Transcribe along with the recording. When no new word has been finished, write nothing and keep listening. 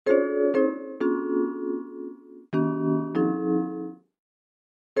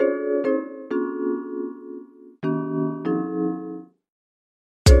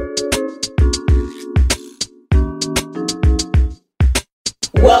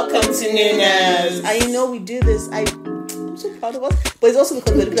Welcome to Noonas. And you know we do this. I'm so proud of us. But it's also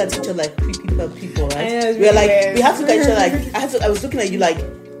because we're looking at each other like creepy people, right? We're like, we have to look at each other like, I was looking at you like,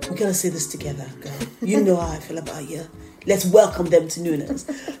 we gotta say this together, girl. You know how I feel about you. Let's welcome them to Noonas.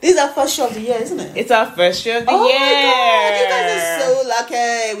 This is our first show of the year, isn't it? It's our first show of the year. Oh my God, you guys are so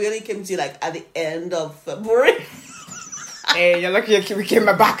lucky. We only came to you like at the end of February. Hey, you're lucky we came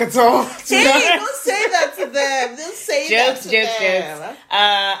back at all. Hey, don't say that to them. Don't say that to them. Jokes.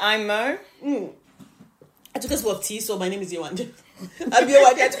 I'm Mo. I took a sip of tea, so my name is Yewande. I'm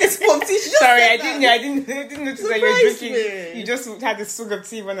Yewande. I took a sip of tea. Sorry, I didn't notice that you were drinking. Me. You just had a swig of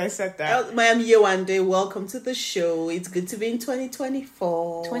tea when I said that. I'm Yewande. Welcome to the show. It's good to be in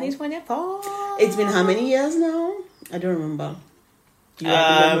 2024. 2024. It's been how many years now? I don't remember. We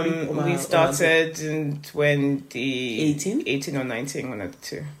started in 2018 or 19, one of the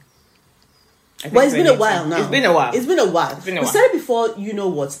two. Well, it's been a while now. It's been a while. We started before, you know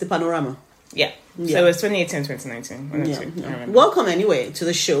what, the panorama. Yeah. So it was 2018, 2019. One of the two. Welcome anyway to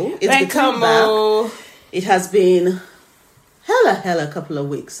the show. It's welcome. Back. It has been hella couple of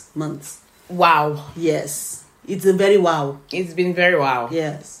weeks, months. Wow. Yes. It's a very wow. It's been very wow.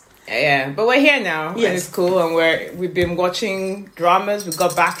 Yes. Yeah, but we're here now, yes. And it's cool, and we've been watching dramas. We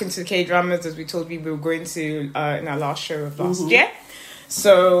got back into K-dramas, as we told people we were going to in our last show of last year.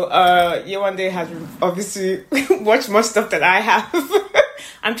 So, Yewande has obviously watched more stuff than I have.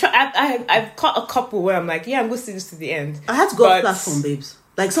 I've caught a couple where I'm like, yeah, I'm going to see this to the end. I had to go off platform, babes.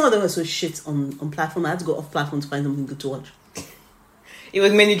 Like, some of them were so shit on platform. I had to go off platform to find something good to watch. It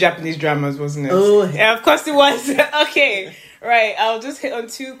was many Japanese dramas, wasn't it? Oh, yeah, of course it was. Okay. Right, I'll just hit on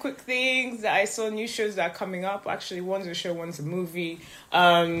two quick things that I saw. New shows that are coming up. Actually, one's a show, one's a movie.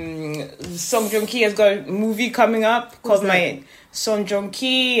 Song Joong Ki has got a movie coming up called Song Joong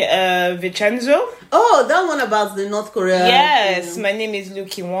Ki Vincenzo. Oh, that one about the North Korea. Yes, my name is Liu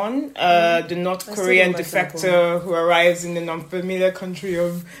Ki-won, the North Korean defector who arrives in the unfamiliar country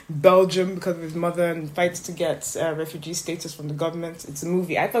of Belgium because of his mother and fights to get refugee status from the government. It's a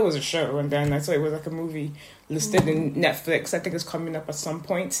movie. I thought it was a show, and then I saw it was like a movie listed in Netflix. I think it's coming up at some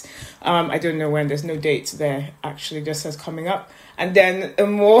point. I don't know when. There's no date there. Actually, just says coming up. And then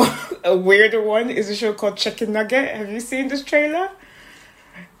a weirder one is a show called Chicken Nugget. Have you seen this trailer?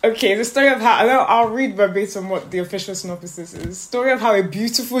 Okay, the story of how I'll read verbatim what the official synopsis is. Story of how a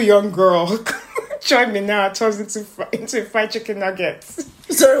beautiful young girl, join me now, turns into fried chicken nuggets.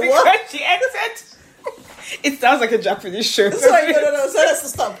 Sorry, what? She entered. It sounds like a Japanese show. Sorry, no. So let's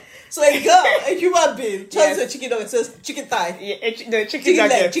stop. So a girl, a human being, turns to a chicken nugget, says chicken thigh. Yeah, chicken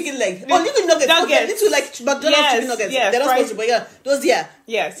nugget. Chicken leg. Oh, chicken nuggets. Okay, little like McDonald's chicken nuggets. Yes, they're not supposed to, but yeah, those, yeah.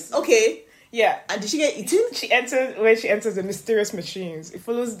 Yes. Okay. Yeah. And did she get eaten? She enters the mysterious machines. It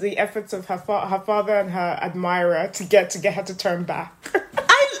follows the efforts of her father and her admirer to get her to turn back. I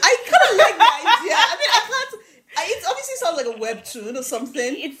kind of like that idea. I mean, I can't. It obviously sounds like a webtoon or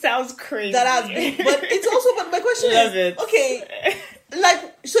something. It sounds crazy. That has been, but it's also. But my question Love is, it. Okay, like,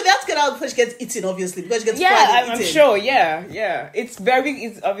 so they have to get out before she gets eaten, obviously, because she gets fried and eaten. I'm sure. Yeah. It's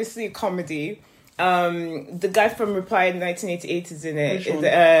obviously a comedy. The guy from Reply in 1988 is in it.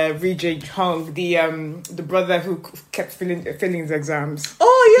 Ri Jae-hong, the brother who kept failing his exams.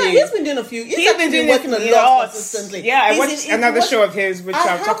 Oh yeah, he's been doing a few. He's been working a lot consistently. Yeah, I watched another show of his, which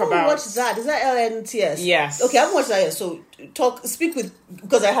I'll talk about. I haven't watched that. Is that LNTS? Yes. Okay, I haven't watched that yet. So speak with,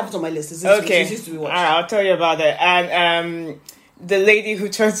 because I have it on my list. It's okay. It to be watched. All right, I'll tell you about it. And the lady who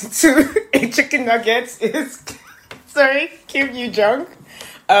turns into a chicken nugget is Kim Yoo-jung.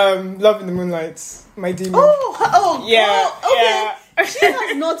 Love in the Moonlight, my demon. Okay. She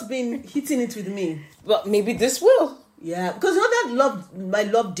has not been hitting it with me. Well, maybe this will. Yeah, because you know that my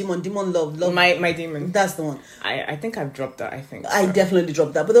love demon love. My demon. That's the one. I think I've dropped that, I definitely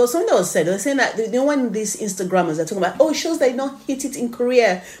dropped that. But there was something that was said. They were saying that, you know, when these Instagrammers are talking about, shows that not hit it in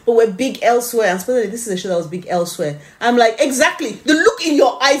Korea, but we're big elsewhere. And especially this is a show that was big elsewhere. I'm like, exactly. The look in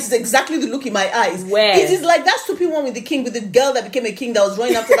your eyes is exactly the look in my eyes. Where? It is like that stupid one with the king, with the girl that became a king that was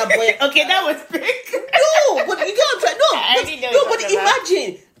running after that boy. Okay, that was big. No, but you can't try. But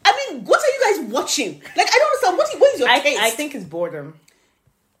imagine. I mean, what are you guys watching? Like, I don't understand. What is your taste? I think it's boredom.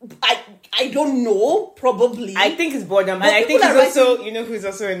 I don't know. Probably. I think it's boredom, and I think he's also. You know who's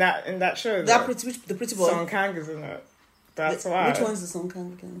also in that show? The pretty boy. Song Kang is in it. That's why. Which one's the Song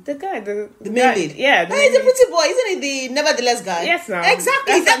Kang again? The guy, the main lead. Yeah, he's a pretty boy, isn't he? The nevertheless guy. Yes, no.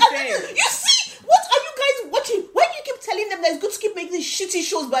 Exactly. That's what I'm saying. You see, what are you guys watching? Why do you keep telling them that it's good to keep making these shitty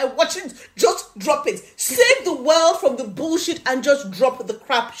shows by watching? Just drop it. Save the world from the bullshit and just drop the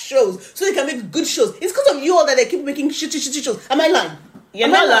crap shows so they can make good shows. It's because of you all that they keep making shitty shows. Am I lying? You're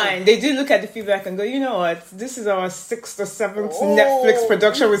not lying. They do look at the feedback and go, you know what? This is our 6th or 7th Netflix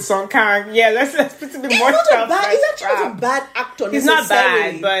production with Song Kang. Yeah, let's put a bit more stuff. He's actually not a bad actor. He's not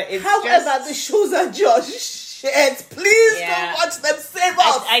bad, but it's however, the shows are just shit. Please don't watch them. Save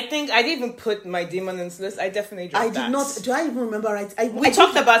us. I think I didn't even put my Demon in this list. I definitely dropped that. I did not. Do I even remember right? We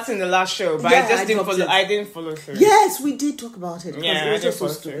talked about it in the last show, but I just didn't follow. I didn't follow through. Yes, we did talk about it. Yeah, it was just so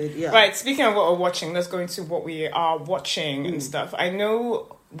stupid. Yeah. Right. Speaking of what we're watching, let's go into what we are watching and stuff. I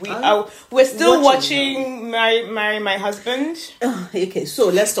know we're still watching my husband. Okay, so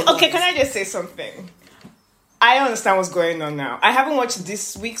let's talk. Okay, can I just say something? I understand what's going on now. I haven't watched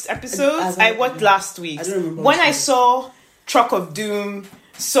this week's episodes. I watched last week's. I don't remember when I saw Truck of Doom,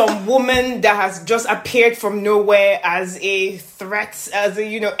 some woman that has just appeared from nowhere as a threat, as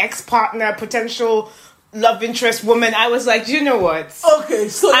a ex-partner, potential love interest woman, I was like, you know what? Okay,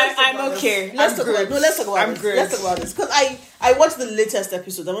 so I'm okay. Let's talk about this. Good. Let's talk about this because I watched the latest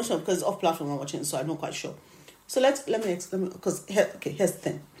episode. I'm not sure because off platform I'm watching, so I'm not quite sure. So let me explain because here's the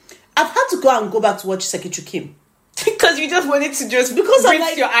thing. I've had to go back to watch Sekitri Kim. Because you just wanted to rinse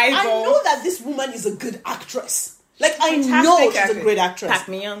your eyeball. I know that this woman is a good actress. Like, I know she's a great actress. Pak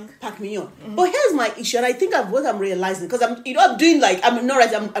Mi-young. Mm-hmm. But here's my issue, and I think what I'm realizing, because I'm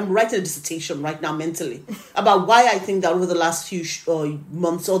writing a dissertation right now mentally about why I think that over the last few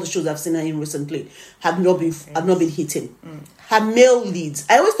months, all the shows I've seen her in recently have not been hitting. Her male leads.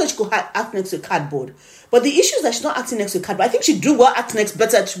 I always thought she could act next to a cardboard. But the issue is that she's not acting next to a cardboard. I think she'd do well acting next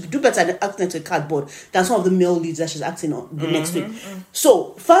better. She do better at acting next to a cardboard than some of the male leads that she's acting on next to.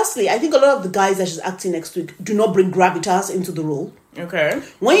 So, firstly, I think a lot of the guys that she's acting next to do not bring gravitas into the role. Okay.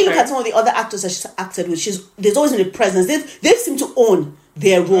 When you look at some of the other actors that she's acted with, there's always a presence. They seem to own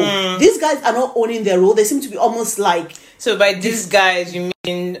their role. These guys are not owning their role. They seem to be almost like... So by these guys, you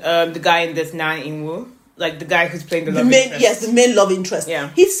mean the guy in this Nan In-woo? Like the guy who's playing the love interest? Yes, the main love interest.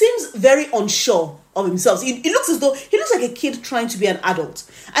 Yeah. He seems very unsure of himself. He looks as though he looks like a kid trying to be an adult.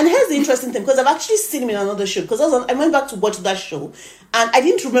 And here's the interesting thing, because I've actually seen him in another show. Because I went back to watch that show, and I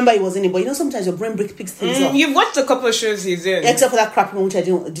didn't remember he was in it. But sometimes your brain picks things up. You've watched a couple of shows he's in, except for that crap one which I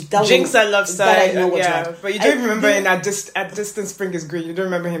didn't. Jinx at Love Side. But you don't remember in At Distance Spring is Green. You don't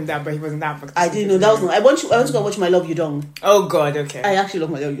remember him that, but he was in that. I didn't know that was not. I went to go watch My Love You Don't. Oh God, okay. I actually love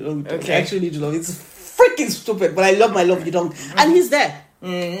My Love You Don't. Okay. I actually need to love it. It's freaking stupid, but I love My Love You Don't, and he's there.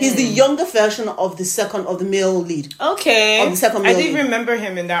 He's the younger version of the male lead. Okay. Of the second male I didn't lead. remember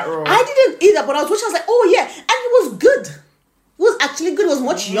him in that role. I didn't either, but I was watching, I was like, oh yeah, and he was good. He was actually good. He was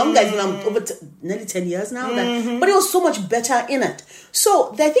much younger. He's over nearly 10 years now. But he was so much better in it.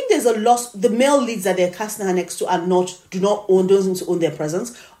 So I think there's a loss. The male leads that they're casting her next to don't seem to own their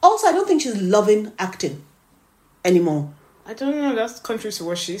presence. Also, I don't think she's loving acting anymore. I don't know. That's contrary to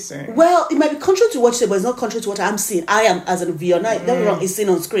what she's saying. Well, it might be contrary to what she said, but it's not contrary to what I'm seeing. I am, as a viewer, don't wrong, it's seen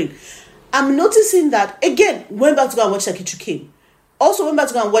on screen. I'm noticing that, again, went back to go and watch Sekitri Kim. Also went back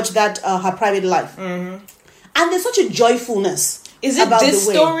to go and watch that, Her Private Life. And there's such a joyfulness. Is it about this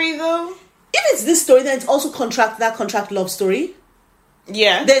story, though? If it's this story, then it's also contract love story.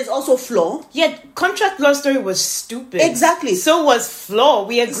 Yeah. There's also Flaw. Yeah, Contract Love Story was stupid. Exactly. So was Flaw.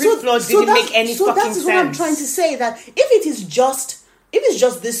 We agreed Flaw didn't make any fucking sense. So that's what I'm trying to say, that if it's just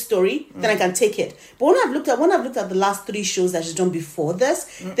this story, then I can take it. But when I've looked at the last 3 shows that she's done before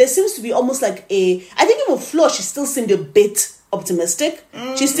this, there seems to be almost like I think even Flaw, she still seemed a bit optimistic.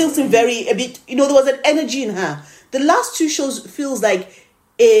 She still seemed there was an energy in her. The last 2 shows feels like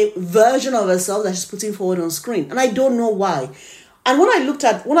a version of herself that she's putting forward on screen. And I don't know why. And now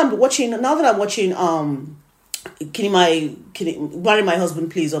that I'm watching Marry My Husband,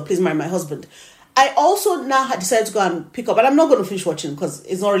 Please, or Please Marry My Husband, I also now had decided to go and pick up, and I'm not going to finish watching because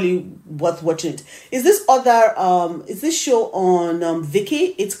it's not really worth watching it. Is this show on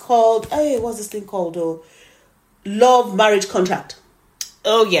Viki? It's called, what's this thing called? Love Marriage Contract.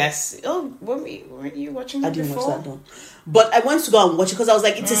 Oh yes. Oh, weren't you watching it before? I didn't watch that, no. But I went to go and watch it because I was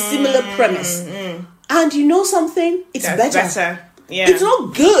like, it's a similar premise. And you know something? It's better. Yeah. It's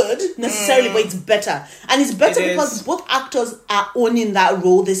not good necessarily, but it's better. And it's better because both actors are owning that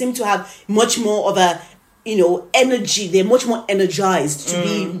role. They seem to have much more of a, energy. They're much more energized to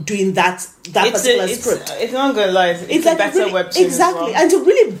be doing that particular script. It's not good, like it's like a better really, web series. Exactly. And it's a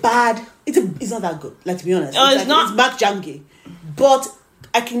really bad. It's not that good. Like, to be honest, it's not. It's back junky. But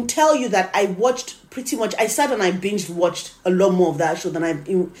I can tell you that I watched pretty much. I sat and I watched a lot more of that show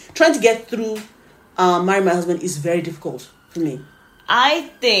than trying to get through. Marry My Husband is very difficult for me. I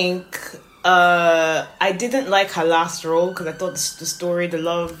think I didn't like her last role because I thought the story, the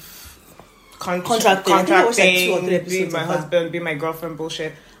love contract thing, be my husband, be my girlfriend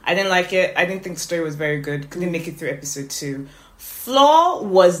bullshit. I didn't like it. I didn't think the story was very good. Couldn't make it through episode 2. Flaw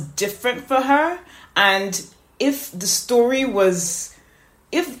was different for her, and if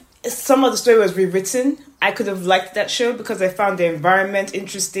some of the story was rewritten, I could have liked that show because I found the environment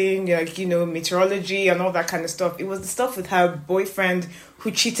interesting, like, meteorology and all that kind of stuff. It was the stuff with her boyfriend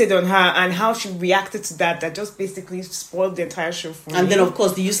who cheated on her and how she reacted to that just basically spoiled the entire show for me. And then, of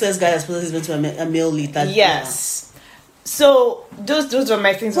course, the useless guy that's supposed to be a male lead. Yes. So those are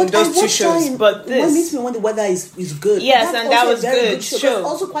my things on those two shows. But this, what makes me wonder whether is good. Yes, and that was good show. That's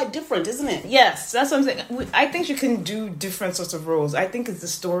also quite different, isn't it? Yes, that's what I'm saying. I think she can do different sorts of roles. I think it's the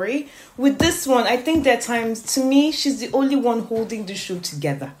story. With this one, I think there are times, to me, she's the only one holding the show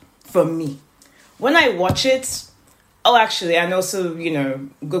together for me. When I watch it, actually, and also,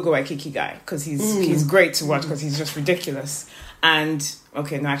 Gogo Waikiki guy, because he's great to watch because he's just ridiculous. And,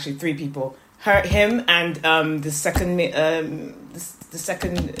 actually 3 people. Him and the second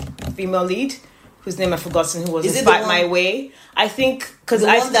female lead, whose name I've forgotten, who was in Fight My Way. I think because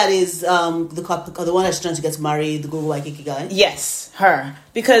one that is the one that's trying to get married, the Gogo Waikiki guy. Yes, her.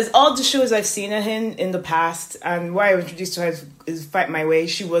 Because all the shows I've seen her in the past, and why I was introduced to her is Fight My Way.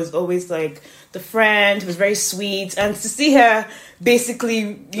 She was always like the friend who was very sweet, and to see her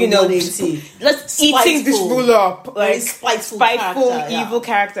basically, let's eating this rule up, like spiteful evil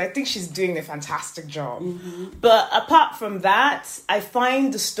character. I think she's doing a fantastic job. Mm-hmm. But apart from that, I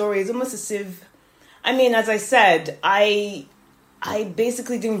find the story is almost as if, as I said, I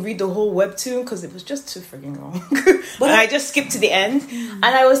basically didn't read the whole webtoon because it was just too freaking long. But I just skipped to the end. And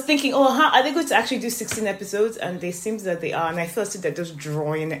I was thinking, how are they going to actually do 16 episodes? And they seem that they are. And I felt they're just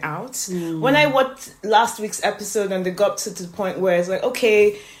drawing it out. When I watched last week's episode and they got to the point where it's like,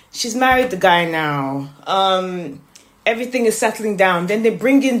 okay, she's married the guy now. Everything is settling down. Then they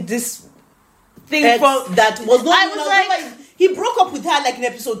bring in this thing that was not... I was like... He broke up with her in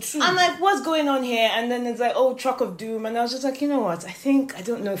episode 2. I'm like, what's going on here? And then it's like, Truck of Doom. And I was just like, you know what? I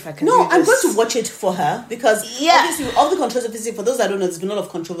don't know if I can do this. I'm going to watch it for her because obviously all the controversy, for those that don't know, there's been a lot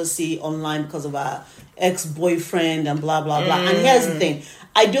of controversy online because of her ex-boyfriend and blah, blah, blah. And here's the thing.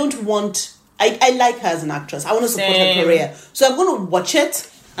 I like her as an actress. I want to support her career. So I'm going to watch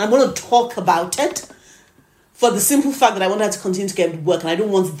it. And I'm going to talk about it for the simple fact that I want her to continue to get work. And I don't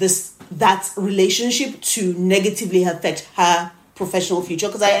want that relationship to negatively affect her professional future,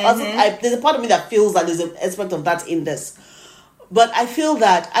 because there's a part of me that feels that there's an aspect of that in this. But I feel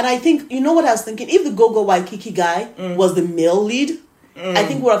that, and I think, what I was thinking, if the Gogo Waikiki guy was the male lead, I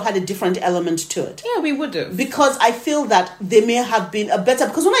think we would have had a different element to it. Yeah, we would have. Because I feel that there may have been a better,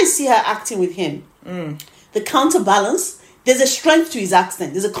 because when I see her acting with him, the counterbalance, there's a strength to his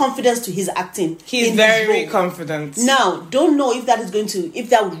accent. There's a confidence to his acting. He's very confident. Now, don't know if that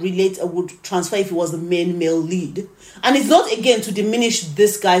would relate or would transfer if he was the main male lead. And it's not, again, to diminish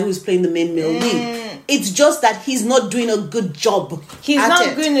this guy who's playing the main male lead. It's just that he's not doing a good job. There's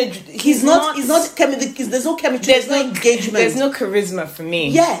no chemistry. There's no engagement. There's no charisma for me.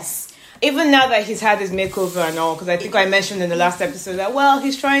 Yes. Even now that he's had his makeover and all, because I think I mentioned in the last episode that,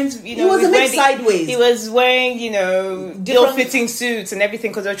 he's trying to, he was a bit sideways. He was wearing, ill-fitting suits and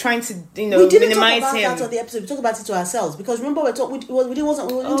everything because they're trying to, minimize him. We didn't talk about that on the episode. We talked about it to ourselves because remember we didn't talk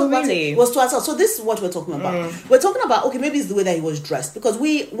about it. It was to ourselves. So this is what we're talking about. We're talking about, maybe it's the way that he was dressed, because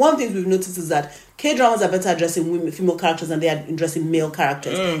one thing we've noticed is that K-dramas are better addressing female characters than they are addressing male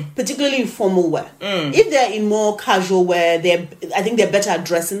characters, particularly in formal wear. If they're in more casual wear, I think they're better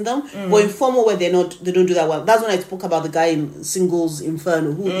addressing them. But in formal wear, they don't do that well. That's when I spoke about the guy in Singles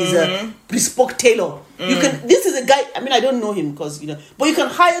Inferno, who is a bespoke tailor. This is a guy, I don't know him because, but you can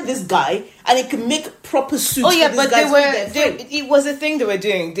hire this guy and he can make proper suits. Oh yeah, but it was a thing they were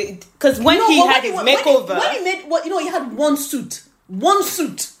doing. Because when he had his makeover. He had one suit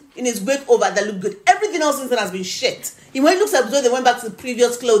in his makeover that looked good. Everything else since then has been shit. When he looks at the they went back to the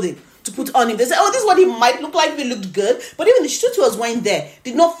previous clothing to put on him. They said, this is what he might look like if he looked good. But even the suit he was wearing there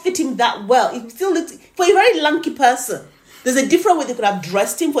did not fit him that well. It still looked, for a very lanky person, there's a different way they could have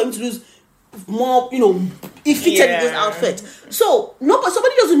dressed him for him to lose more, he fitted in this outfit. So, but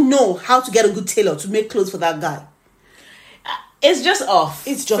somebody doesn't know how to get a good tailor to make clothes for that guy. It's just off.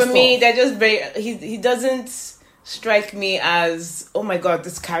 It's just for me, they're just very, he doesn't strike me as, oh my God,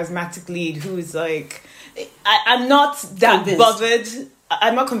 this charismatic lead who is like, I'm not that bothered.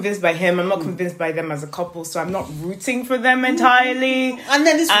 I'm not convinced by him. I'm not convinced by them as a couple, so I'm not rooting for them entirely. And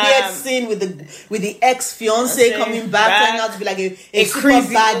then this weird scene with the ex-fiance coming back, turning out to be like a super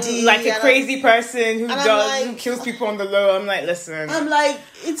baddie, like a crazy person who kills people on the low. I'm like, listen. I'm like,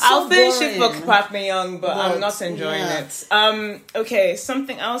 I'll finish it for Park Min Young, but I'm not enjoying it. Okay,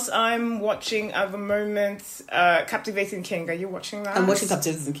 something else I'm watching at the moment. Captivating King. Are you watching that? I'm watching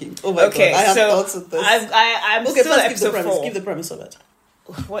Captivating King. Oh my god! I have thoughts of this. I'm still first episode 4. Give the premise of it.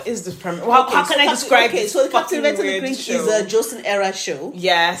 What is the premise? Well, how can I describe it? So the Captivating King is a Joseon era show.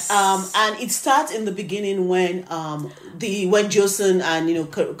 Yes. And it starts in the beginning when Joseon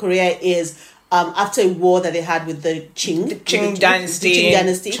and Korea is after a war that they had with the Qing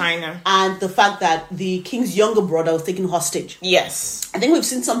dynasty, China, and the fact that the king's younger brother was taken hostage. Yes, I think we've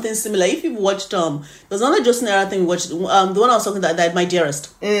seen something similar. If you've watched, there's another Joseon era thing we watched. The one I was talking about, that My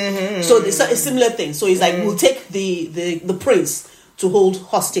Dearest. Mm-hmm. So it's a similar thing. So it's like we'll take the prince to hold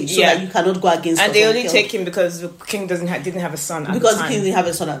hostage so that you cannot go against. And they only take him because the king didn't have a son at the time. Because the king didn't have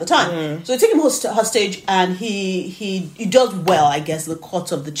a son at the time. So they take him hostage, and he does well, I guess, in the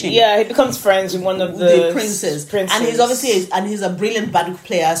court of the Qing. Yeah, he becomes friends with one of the princes. And he's obviously he's a brilliant baduk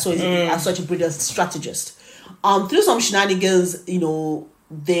player, so he's such a brilliant strategist. Through some shenanigans,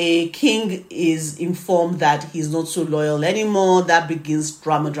 the king is informed that he's not so loyal anymore. That begins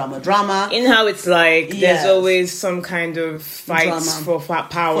drama. In how it's like, there's always some kind of fights for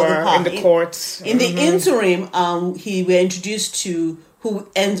power in the court. In the interim, we're introduced to who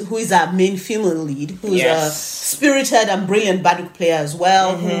is our main female lead, who's a spirited and brilliant baduk player as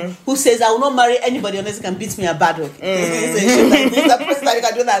well, who says, I will not marry anybody unless you can beat me at baduk. He's a person that you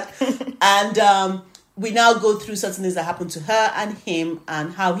can do that. And we now go through certain things that happen to her and him,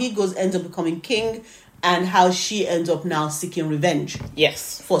 and how he ends up becoming king, and how she ends up now seeking revenge.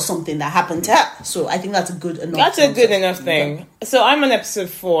 Yes, for something that happened to her. So I think that's a good enough. That's a good enough thing. So I'm on episode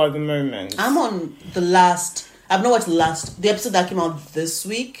 4 at the moment. I'm on the last. I've not watched the episode that came out this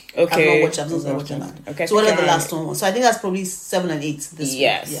week. Okay, I've not watched. I'm not watching that. Okay, so what are the last one? So I think that's probably 7 and 8 this week.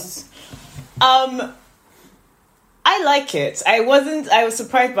 Yes. Yeah. I like it. I was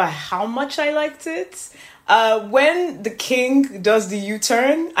surprised by how much I liked it. When the king does the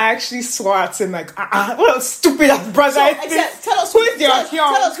U-turn, I actually swore at him like, what a stupid ass brother. Tell us who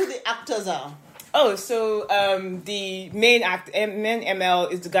the actors are. Oh, so the main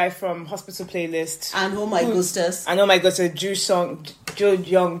ML is the guy from Hospital Playlist. And Oh My Ghostess. And Oh My Ghostess, Jo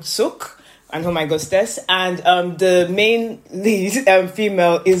Young Suk. And Oh My Ghostess. And the main lead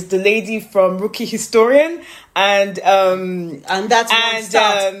female is the lady from Rookie Historian. And that's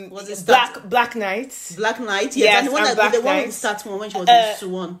Black Knight. Black Knight, yes. And the one with the start one when she was in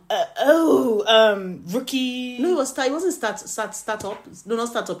Suwon. Rookie. No, it wasn't start up. No, not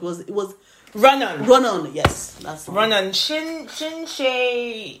start up. It was Run On. Run On, yes. That's Run On. Shin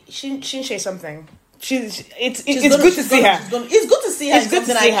Shay something. It's good to see her. It's good to see her. It's good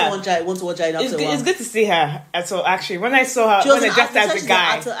to see her. I want to watch her after a while. It's good to see her. At all, actually, when I saw her, when I dressed as a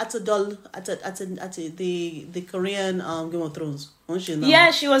guy, at the Korean Game of Thrones.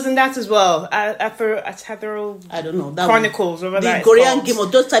 She was in that as well. At Hetheral. I don't know. Chronicles. The Korean Game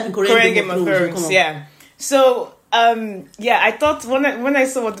of Those type in Korean Game of Thrones. Yeah. So. I thought when I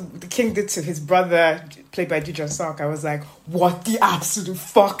saw what the king did to his brother, played by Ji Jun-suk, I was like, what the absolute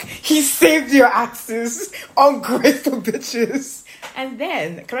fuck? He saved your asses, ungrateful bitches. And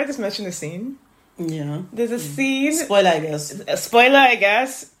then, can I just mention a scene? Yeah. There's a scene. Spoiler, I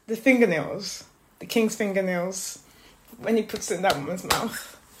guess. The fingernails. The king's fingernails. When he puts it in that woman's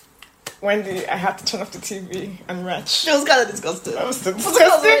mouth. Wendy, I had to turn off the TV and retch. She was kind of disgusted. That was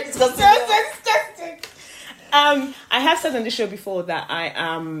disgusting. I have said on the show before that I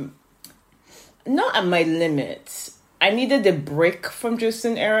am not at my limit. I needed a break from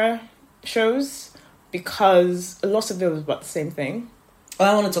Joseon era shows because a lot of it was about the same thing. Oh,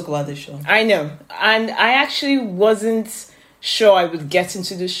 I want to talk about this show. I know. And I actually wasn't sure I would get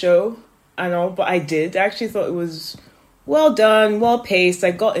into the show and all, but I did. I actually thought it was well done, well paced.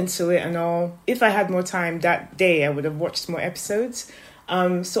 I got into it and all. If I had more time that day, I would have watched more episodes.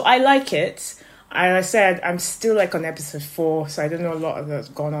 So I like it. And I said, I'm still on episode 4, so I don't know a lot of that's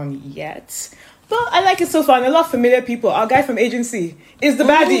gone on yet. But I like it so far, and a lot of familiar people. Our guy from Agency is the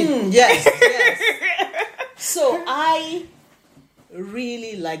baddie. Yes. So I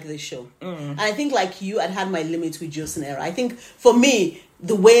really like this show. And I think like you, I'd had my limits with Joseon era. I think for me,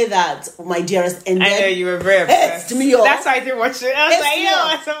 the way that My Dearest ended... I know you were very obsessed. To me, that's why I didn't watch it. I was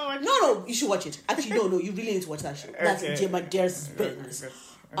like, No, you should watch it. Actually, no, you really need to watch that show. That's My Dearest's business.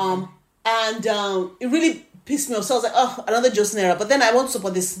 And it really pissed me off. So I was like, oh, another Joseon era. But then I want to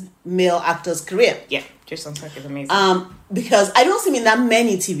support this male actor's career. Yeah, Jason Tuck is amazing. Because I don't see him in that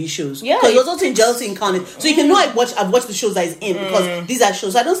many TV shows. Yeah. Because he was also in Jealousy Incarnate. So you can know I've watched the shows that he's in because these are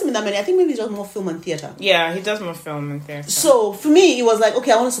shows. So I don't see him in that many. I think maybe he does more film and theatre. Yeah, he does more film and theatre. So for me, it was like,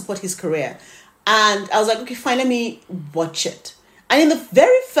 okay, I want to support his career. And I was like, okay, fine, let me watch it. And in the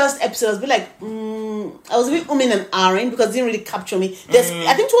very first episode, I was a bit like, I was a bit umming and ahhing because it didn't really capture me.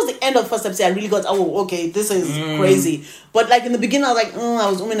 I think towards the end of the first episode, I really got, this is crazy. But like in the beginning, I was like, I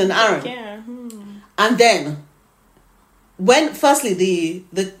was umming and ahhing. Yeah. And then, when firstly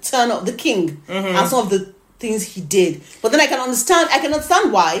the turn of the king and some of the things he did, but then I can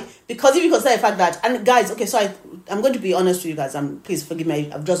understand why, because if you consider the fact that, and guys, okay, so I'm going to be honest with you guys. Please forgive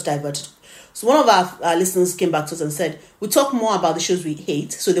me. I've just diverted. So one of our listeners came back to us and said, we talk more about the shows we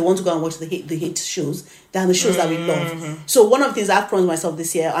hate, so they want to go and watch the hate shows than the shows that we love. So one of the things I've promised myself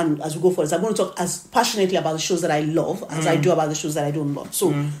this year, and as we go forward, is I'm going to talk as passionately about the shows that I love as I do about the shows that I don't love.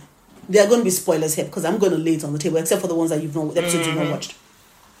 So there are going to be spoilers here because I'm going to lay it on the table, except for the ones that the episodes you've not watched.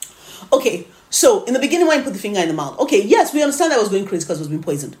 Okay. So, in the beginning, when you put the finger in the mouth, okay, yes, we understand that I was going crazy because it was being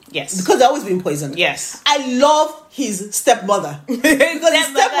poisoned. Yes. Because they're always being poisoned. Yes. I love his stepmother. Because his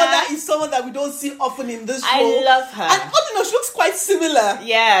stepmother is someone that we don't see often in this show. I love her. And she looks quite similar.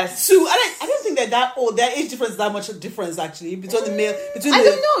 Yes. To, I don't think they're that old. Their age difference is that much difference, actually, between the male... I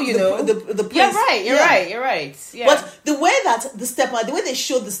don't know, The prince. You're right. Yeah. But the way that the way they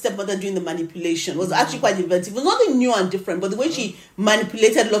showed the stepmother doing the manipulation was actually quite inventive. It was nothing new and different, but the way she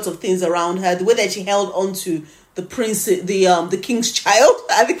manipulated lots of things around her, the way that she held onto the prince, the king's child,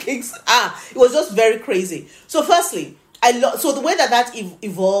 and the king's it was just very crazy. So, firstly, so the way that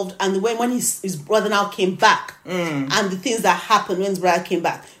evolved, and the way when his brother now came back, and the things that happened when his brother came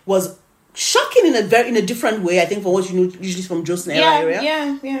back was shocking in a different way. I think from what you know usually from Joseon area.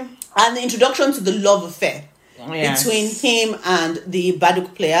 Yeah. And the introduction to the love affair between him and the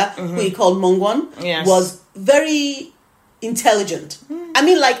Baduk player, who he called Mongwon, was very intelligent. I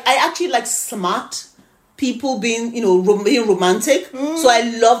mean, like, I actually like smart people being, being romantic. So I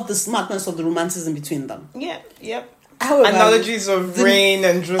love the smartness of the romanticism between them. Yep. However, analogies of rain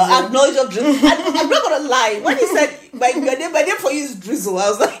and drizzle. Acknowledge of drizzle. I'm not gonna lie. When he said my name for you is drizzle, I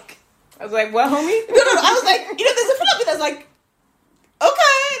was like, what, homie? No. I was like, there's a feel of it that's like,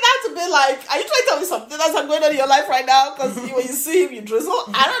 okay, that's a bit like, are you trying to tell me something that's going on in your life right now? Because when you see him, you drizzle.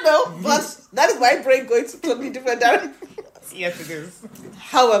 I don't know, but that is my brain going to totally different direction. Yes, it is.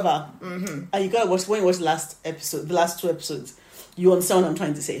 However, and you gotta watch when you watch the last two episodes, you understand what I'm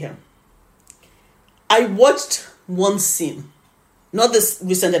trying to say here. I watched one scene, not this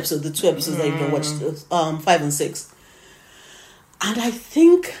recent episode, the two episodes that you've watched, 5 and 6, and I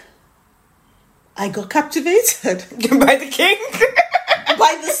think I got captivated by the king,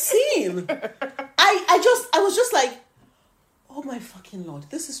 by the scene. I was just like, oh my fucking Lord,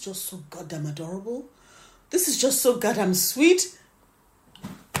 this is just so goddamn adorable. This is just so goddamn sweet.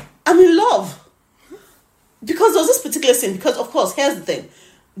 I'm in love. Because there was this particular scene, because of course, here's the thing.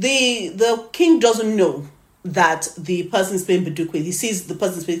 The king doesn't know that the person is playing Baduk with. He sees the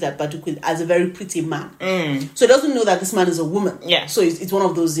person playing that Baduk with as a very pretty man. So he doesn't know that this man is a woman. Yeah. So it's one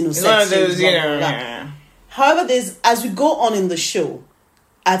of those, it's one of those, yeah. However, as we go on in the show,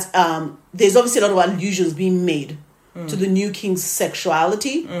 there's obviously a lot of allusions being made to the new king's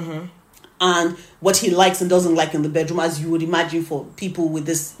sexuality. And what he likes and doesn't like in the bedroom, as you would imagine for people with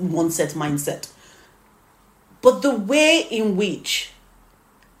this one-set mindset. But the way in which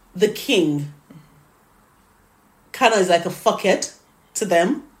the king kind of is like a fuckhead to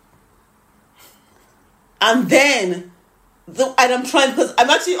them. And then, and I'm trying, because I'm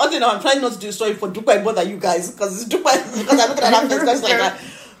actually, I'm trying not to do a story for Dubai more than you guys, because it's Dubai, because I'm looking at having discussions like that.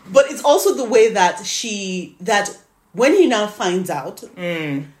 But it's also the way that when he now finds out,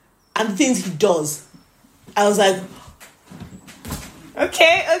 and the things he does, I was like,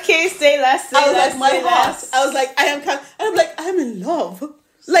 okay, say less. I was like, my heart. I was like, I am in love.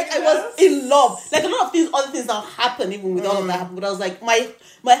 Like, I was in love. Like, a lot of other things that happen, even with all of that happened. But I was like,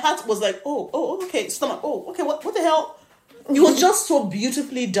 my heart was like, oh, okay, stomach. Oh, okay, what the hell? It was just so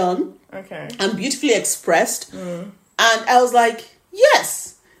beautifully done. Okay. And beautifully expressed. And I was like, yes.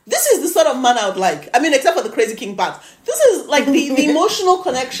 This is the sort of man I would like. I mean, except for the crazy king part. This is like the emotional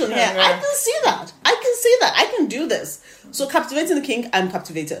connection here. I can see that. I can do this. So captivating the king, I'm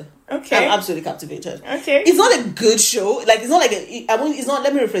captivated. Okay. I'm absolutely captivated. Okay. It's not a good show. Like, it's not like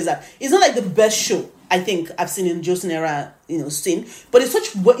let me rephrase that. It's not like the best show I think I've seen in Joseon era, scene. But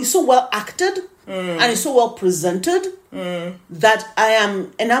it's so well acted and it's so well presented that I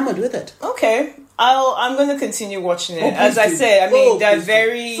am enamored with it. Okay. I'm going to continue watching it. As I said, I mean, they're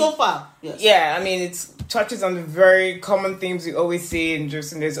very... So far, yes. Yeah, I mean, it's touches on the very common themes we always see in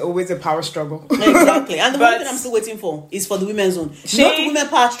Justin. There's always a power struggle. Exactly. And the one thing I'm still waiting for is for the women's zone. Not the women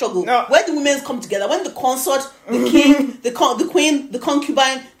power struggle. No. Where the women come together, when the consort, the king, the queen, the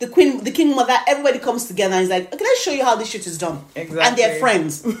concubine, the king mother, everybody comes together and is like, okay, let's show you how this shit is done. Exactly. And they're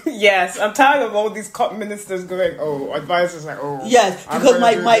friends. Yes. I'm tired of all these court ministers going, advisors like, yes, because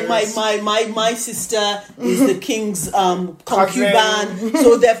my sister is the king's concubine,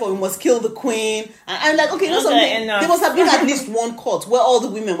 so therefore we must kill the queen. And I'm like, okay, there must have been at least one court where all the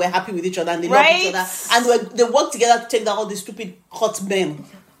women were happy with each other and they loved each other and they worked together to take down all these stupid hot men.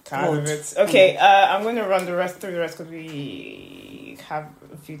 Tired of it. Okay, I'm going to run through the rest because we have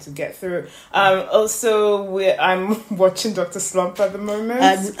a few to get through. Also, I'm watching Dr. Slump at the moment.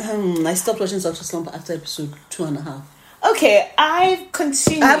 I stopped watching Dr. Slump after episode 2.5. Okay, I've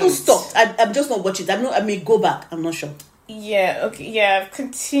continued. I haven't stopped. I'm just not watching it. I may go back. I'm not sure. Yeah, okay, yeah, I've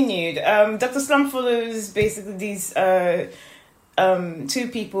continued. Dr. Slump follows basically these two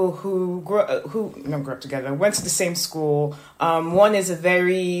people who grew up together, went to the same school. One is a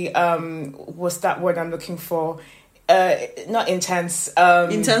very what's that word I'm looking for? Not intense.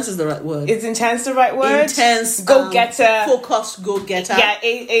 Intense is the right word. Is intense the right word? Intense. Go-getter. Focused go-getter. Yeah,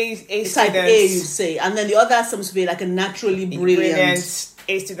 a it's student. Type A, you say. And then the other seems to be like a naturally brilliant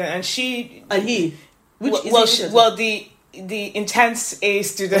A student. And she... And he... The intense A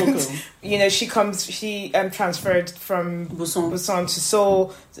student, okay. She transferred from Busan to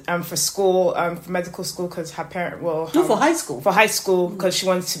Seoul for school, for medical school, because her parent for high school. For high school, because she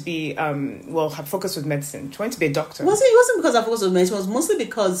wanted to be her focus was medicine. She wanted to be a doctor. It wasn't because her focus was medicine. It was mostly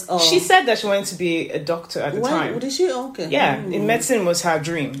because she said that she wanted to be a doctor at the time. Did she? Okay. Yeah, in medicine was her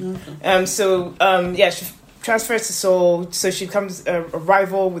dream. Okay. She transfers to Seoul, so she becomes a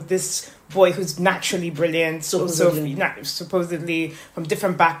rival with this boy who's naturally brilliant, supposedly from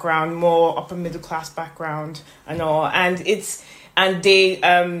different background, more upper middle class background and all. And they're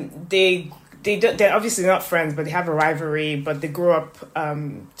obviously not friends, but they have a rivalry. But they grew up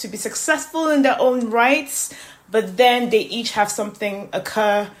to be successful in their own rights. But then they each have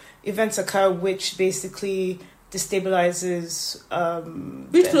events occur, which basically destabilizes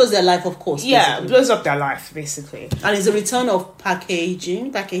which blows their life, of course. Yeah, blows up their life basically. And it's a return of Park Shin-hye.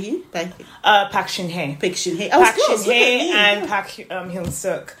 Park Shin-hye and Park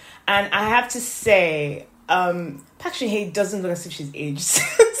Hyung-suk. And I have to say, Park Shin-hye doesn't look as if she's aged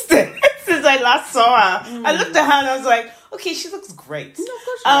since I last saw her. I looked at her and I was like, okay, she looks great. No, of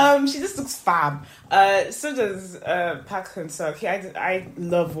course she just looks fab. So does Park Hyun-suk. I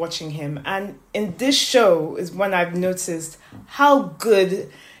love watching him. And in this show is when I've noticed how good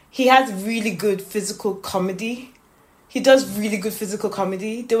he has really good physical comedy. He does really good physical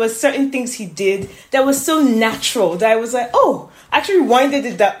comedy. There were certain things he did that was so natural that I was like, I actually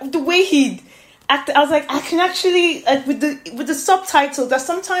wondered the way he acted. I was like, I can actually with the subtitle. That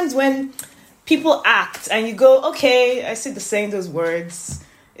sometimes when people act and you go, okay, I see the saying those words.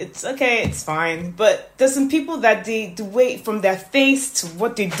 It's okay, it's fine. But there's some people that the way from their face to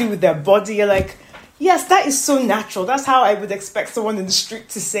what they do with their body, you're like, yes, that is so natural. That's how I would expect someone in the street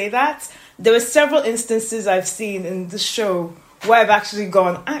to say that. There were several instances I've seen in the show where I've actually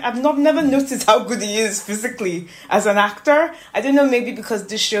gone, I've never noticed how good he is physically as an actor. I don't know, maybe because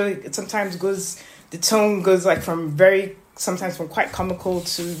this show sometimes the tone goes like sometimes from quite comical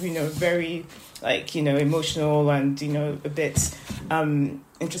to, very emotional and, a bit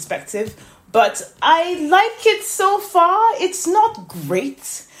introspective. But I like it so far. It's not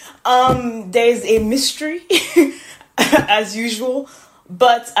great. There's a mystery as usual.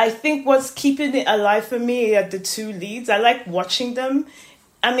 But I think what's keeping it alive for me are the two leads. I like watching them.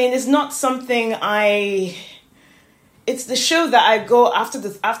 I mean, it's not something it's the show that I go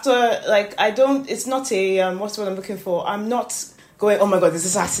it's not a, what's what I'm looking for? I'm not going, oh my God, this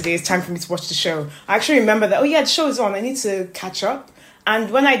is Saturday, it's time for me to watch the show. I actually remember that, the show is on, I need to catch up. And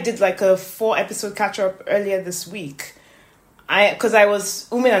when I did like a 4-episode catch up earlier this week, because I was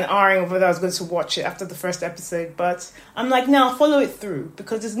and ahhing over whether I was going to watch it after the first episode, but I'm like, no, I'll follow it through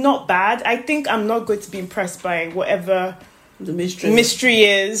because it's not bad. I think I'm not going to be impressed by whatever the mystery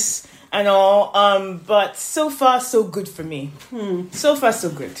is and all. But so far, so good for me. So far, so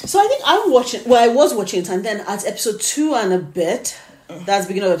good. So I think I was watching it, and then at episode 2 and a bit, that's the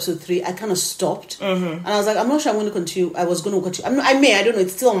beginning of episode 3, I kind of stopped. And I was like, I'm not sure I'm going to continue. I was going to continue. I don't know.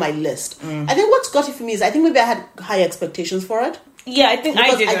 It's still on my list. I think what's got it for me is I think maybe I had high expectations for it. Yeah, I think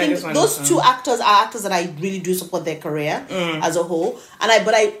I did. I think those two actors are actors that I really do support their career as a whole. And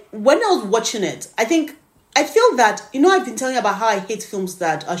when I was watching it, I feel that, I've been telling you about how I hate films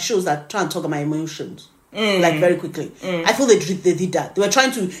that are shows that try and talk about my emotions. Like very quickly. I feel they did that.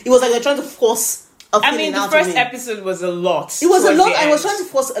 It was like they're trying to force I mean, the first episode was a lot. It was a lot. I was trying to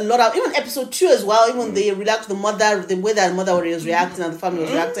force a lot out. Even episode 2 as well. Even they react to the mother, the way that the mother was reacting and the family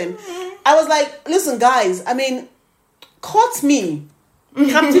was reacting. I was like, listen, guys. I mean, caught me.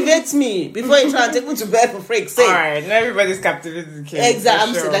 Captivate me before you try and take me to bed for freak's sake. Alright, not everybody's captivated.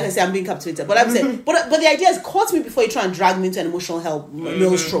 Exactly. Like I said, I'm being captivated. But I'm saying, but the idea is caught me before you try and drag me into an emotional hell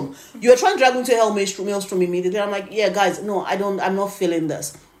maelstrom. You're trying to drag me into a hell maelstrom immediately. I'm like, yeah, guys, no, I'm not feeling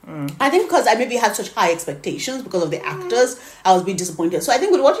this. I think because I maybe had such high expectations because of the actors, I was being disappointed. So I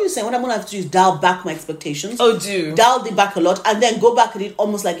think with what you're saying, what I'm gonna have to do is dial back my expectations. Oh, do dial it back a lot, and then go back at it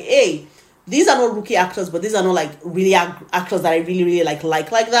almost like, hey, these are not rookie actors, but these are not like really actors that I really, really like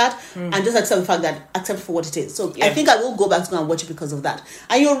that, and just accept the fact that accept for what it is. So I think I will go back to go and watch it because of that.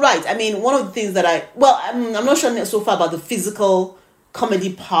 And you're right. I mean, one of the things that I'm not sure so far about the physical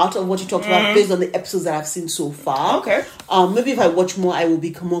comedy part of what you talked about based on the episodes that I've seen so far. Okay. Maybe if I watch more, I will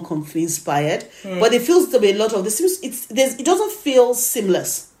become more inspired. But it feels to be a lot of this. It doesn't feel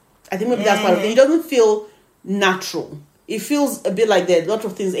seamless. I think maybe that's part of it. It doesn't feel natural. It feels a bit like there are a lot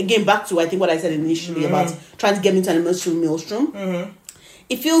of things. Again, back to I think what I said initially about trying to get into an emotional maelstrom.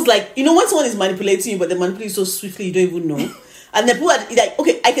 It feels like, you know, when someone is manipulating you, but they manipulate you so swiftly you don't even know. And then people are like,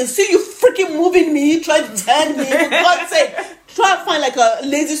 okay, I can see you freaking moving me, trying to turn me. For God's sake, try to find like a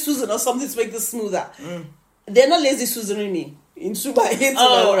lazy Susan or something to make this smoother. They're not lazy Susaning me.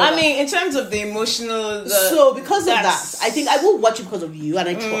 I mean, in terms of the emotional... so because of that, I think I will watch it because of you and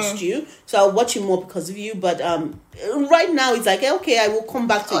I trust you. So I'll watch it more because of you. But right now, it's like, okay, I will come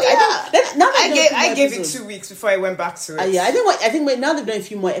back to it. I gave it 2 weeks before I went back to it. Yeah, I think now they've done a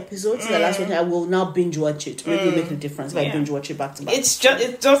few more episodes. The last one, I will now binge watch it. Maybe it'll make a difference if I binge watch it back to back. It's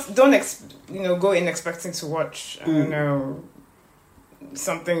just don't go in expecting to watch, I don't know,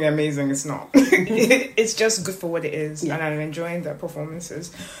 something amazing. It's not. It's just good for what it is, and I'm enjoying the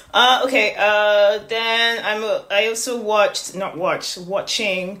performances. Then I also watching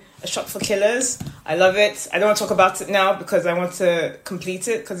A Shot for Killers. I love it. I don't want to talk about it now because I want to complete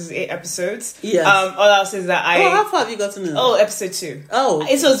it because it's 8 episodes. Yes. All else is that how far have you gotten in? Episode 2.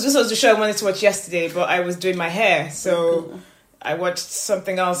 This was the show I wanted to watch yesterday, but I was doing my hair, so I watched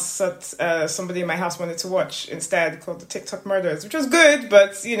something else that somebody in my house wanted to watch instead, called The TikTok Murders, which was good,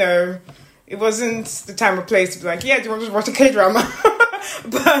 but, you know, it wasn't the time or place to be like, yeah, do you want to watch a K-drama?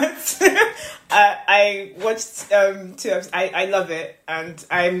 But I watched 2 episodes. I love it, and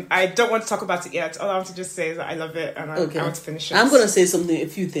I don't want to talk about it yet. All I want to just say is that I love it, and I want to finish it. I'm going to say a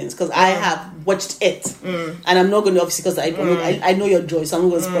few things, because I have watched it, and I'm not going to, obviously, because I know your joy, so I'm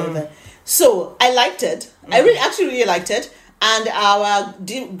not going to spoil that. So, I liked it. I really liked it. And our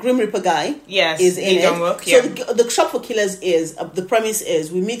Grim Reaper guy is in it. So the Shop for Killers is, the premise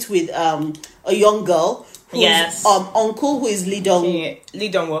is, we meet with a young girl whose uncle, who is Lee Dong-wook,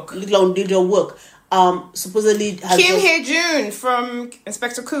 supposedly has Kim Hae-jun from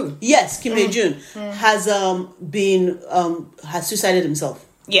Inspector Ku. Yes, Kim Hae-jun has has suicided himself.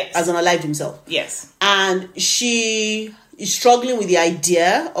 Yes. Has unalived himself. Yes. And she is struggling with the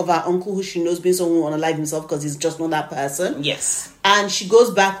idea of her uncle, who she knows being someone who unalive himself because he's just not that person. Yes. And she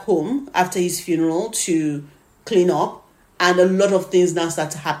goes back home after his funeral to clean up, and a lot of things now start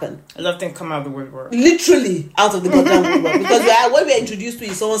to happen. A lot of things come out of the woodwork. Literally out of the goddamn woodwork. Because what we're introduced to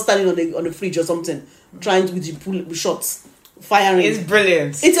is someone standing on the fridge or something, trying to pull shots, firing. It's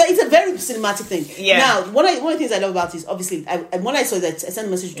brilliant. It's a very cinematic thing. Yeah. Now, one of the things I love about it is, obviously, when I saw that, I sent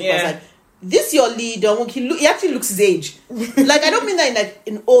a message to her, I was like, this your lead, he actually looks his age. Like, I don't mean that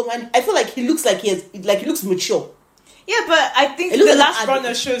in old man. I feel like he looks like he looks mature. Yeah, but I think the last run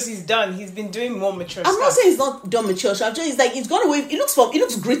of shows he's done, he's been doing more mature stuff. I'm not saying he's not done mature stuff. It's like he's gone away. He looks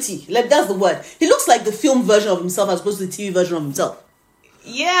gritty. Like, that's the word. He looks like the film version of himself as opposed to the TV version of himself.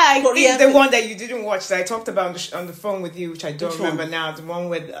 Yeah, I think the one that you didn't watch that I talked about on the phone with you, which I don't remember now, the one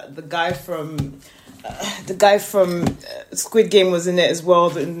with the guy from Squid Game was in it as well.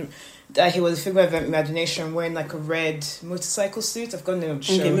 He was a figure of imagination wearing like a red motorcycle suit. I've got no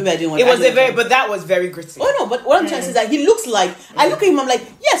show. Okay, maybe I didn't want. But that was very gritty. Oh no! But what I'm trying to say is that he looks like. I look at him. I'm like,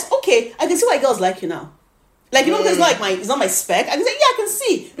 yes, okay. I can see why girls like you now. Like, you know, it's not my spec. I can say, yeah, I can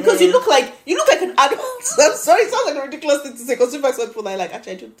see because you look like an adult. I'm sorry, it sounds like a ridiculous thing to say because some people are like,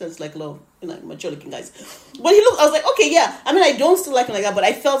 actually, I do test like love, mature looking guys. But I was like, okay, yeah. I mean, I don't still like him like that, but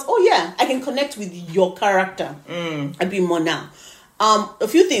I felt, oh yeah, I can connect with your character a bit more now. A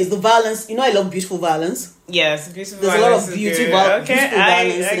few things. The violence. I love beautiful violence. Yes, beautiful There's violence. There's a lot of beautiful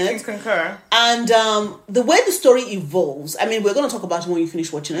violence in it. I can concur. And the way the story evolves, I mean, we're going to talk about it when you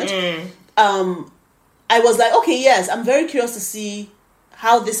finish watching it. I was like, okay, yes, I'm very curious to see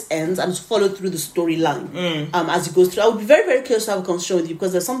how this ends and follow through the storyline as it goes through. I would be very, very curious to have a conversation with you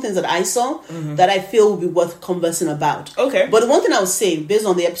because there's some things that I saw that I feel would be worth conversing about. Okay. But the one thing I would say, based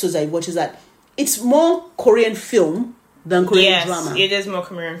on the episodes I watch, is that it's more Korean film than Korean drama. It is more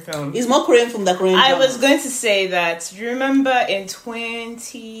Korean film. It's more Korean film than Korean drama. I was going to say that, do you remember in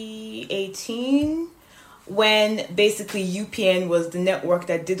 2018 when basically UPN was the network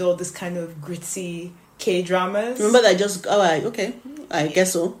that did all this kind of gritty K-dramas? Remember that okay, I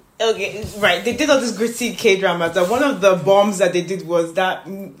guess so. Okay, right. They did all these gritty K-dramas. And one of the bombs that they did was that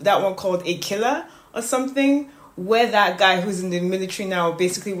one called A Killer or something, where that guy who's in the military now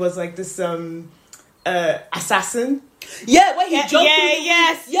basically was like this assassin. Yeah, where he jumped through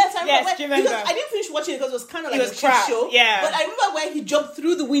yes, I remember. Because I didn't finish watching it because it was kind of like a shit show. Yeah. But I remember where he jumped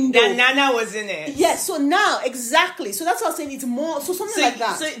through the window. That Nana was in it. Yeah, so now, exactly. So that's what I was saying. It's more, so something like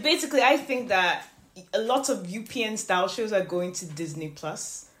that. So basically, I think that a lot of UPN style shows are going to Disney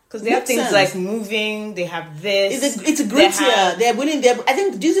Plus. Because they have things like Moving, they have this. It's grittier. I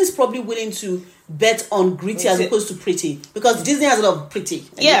think Disney's probably willing to bet on gritty as opposed to pretty. Because Disney has a lot of pretty.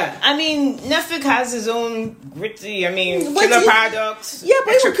 Yeah, I mean, Netflix has his own gritty. I mean, Killer Paradox, but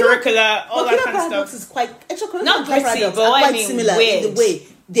extracurricular, all that kind of Paradox stuff. is quite extracurricular. Not gritty, Paradox but are quite I mean, similar weird. in the way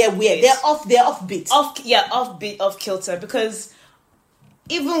they're weird. They're offbeat. Offbeat, off kilter. Because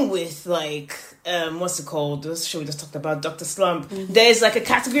even with like what's it called? This show we just talked about, Dr. Slump. There's like a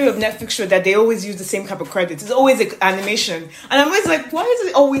category of Netflix show that they always use the same type of credits. It's always animation, and I'm always like, why is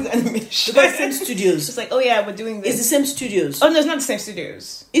it always animation? Because same studios. It's like, oh yeah, we're doing this. It's the same studios. Oh no, it's not the same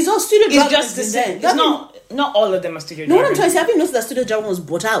studios. It's all Studio Dragon. It's just the same. It's not all of them are Studio Dragon. No, what I'm trying to say, have you noticed that Studio Dragon was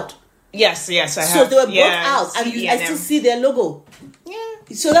bought out? Yes, I have. So they were bought out, and I still see their logo. Yeah.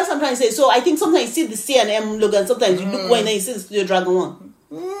 So that's what I'm trying to say. So I think sometimes you see the C&M logo, and sometimes you look when you see the Studio Dragon one.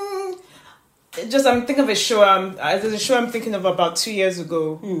 I'm thinking of a show. There's a show I'm thinking of about 2 years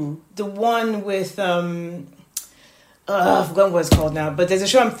ago. The one with I forgot what it's called now. But there's a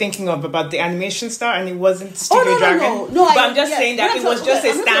show I'm thinking of about the animation star, and it wasn't Studio Dragon. No. But I'm just saying that it was just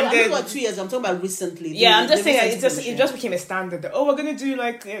a standard. I'm talking about 2 years. I'm talking about recently. Yeah, I'm just saying that it just became a standard. Oh, we're gonna do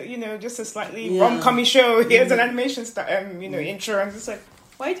like just a slightly rom-commy show. Here's an animation star. Intro, and it's like,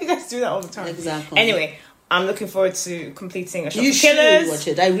 why do you guys do that all the time? Exactly. Anyway. I'm looking forward to completing a show. You should watch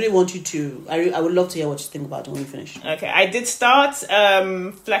it. I really want you to. I would love to hear what you think about it when you finish. Okay, I did start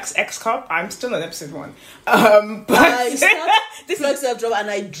Flex X Cop. I'm still on episode 1. But I started Flex X Drop and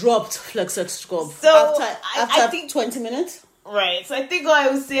I dropped Flex X Cop after I think 20 minutes. Right. So I think what I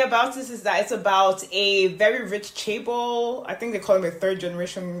would say about this is that it's about a very rich chaebol. I think they call him a third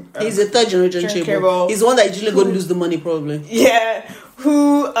generation. He's a third generation chaebol. He's the one that usually going to lose the money probably. Yeah.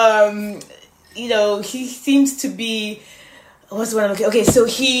 Who he seems to be. What's the one I'm looking? Okay, so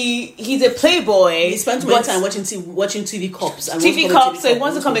he's a playboy. He spent more time watching TV cops. So he wants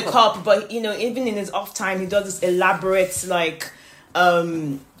to become a cop, but even in his off time, he does this elaborate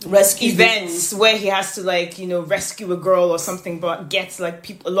rescue events where he has to rescue a girl or something, but gets a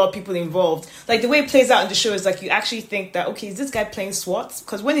lot of people involved. Like the way it plays out in the show is like you actually think that, okay, is this guy playing SWAT?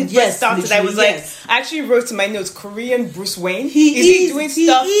 Because when it first started, I was I actually wrote in my notes Korean Bruce Wayne. He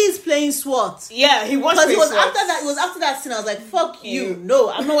is playing SWAT. Yeah, he was. Because it was after that scene. I was like, fuck you. No,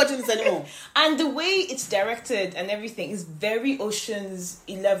 I'm not watching this anymore. And the way it's directed and everything is very Ocean's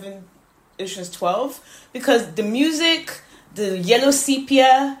 11, Ocean's 12, because the music, the yellow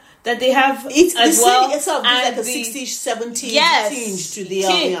sepia that they have it's as the well, scene itself is like a 60s, 70s tinge to the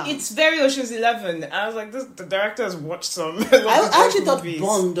It's very Ocean's 11. I was like, the director has watched some. I actually thought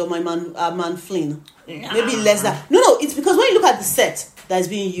Bond or my man Flynn. Nah. Maybe less that. No, it's because when you look at the set that is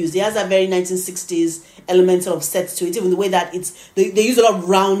being used, it has that very 1960s element of set to it, even the way that they use a lot of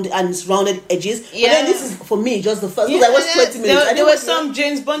rounded edges. Yeah. But then this is, for me, just the first, because I watched 20 minutes. There was some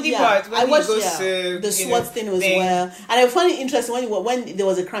James Bondy part when I watched, he goes to the SWAT thing as well. And I found it interesting when there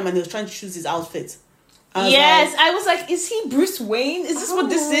was a crime and he was trying to choose his outfit. I was like, is he Bruce Wayne? Is this what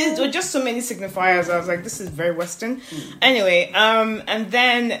this is? There were just so many signifiers. I was like, this is very Western. Anyway, and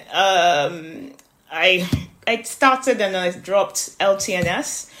then I started and I dropped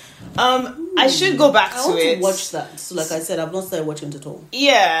LTNS. I should go back to it. I want to watch that. So like I said, I've not started watching it at all.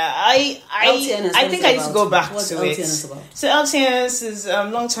 Yeah, I think I need to go back What's to LTNS it. About? So LTNS is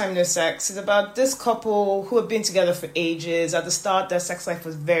Long Time No Sex. It's about this couple who have been together for ages. At the start, their sex life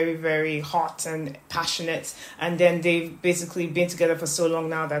was very, very hot and passionate, and then they've basically been together for so long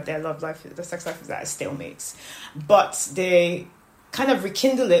now that their sex life is at a stalemate. But they kind of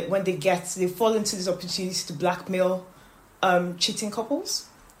rekindle it when they fall into these opportunities to blackmail cheating couples.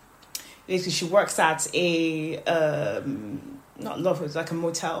 Basically, she works at a not love, it was like a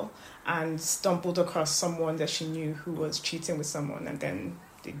motel, and stumbled across someone that she knew who was cheating with someone, and then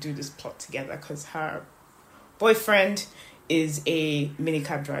they do this plot together because her boyfriend is a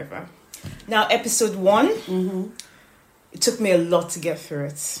minicab driver. Now, episode 1, it took me a lot to get through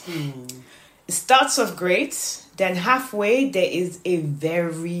it. It starts off great, then halfway there is a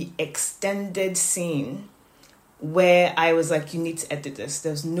very extended scene where I was like, you need to edit this.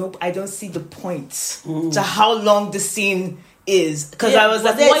 I don't see the point to how long the scene is. Because I was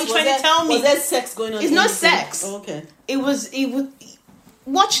like, what are you trying to tell me? Was there sex going on? It's not sex. Oh, okay. It was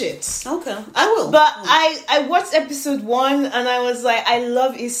watch it. Okay, I will. But I watched episode 1 and I was like, I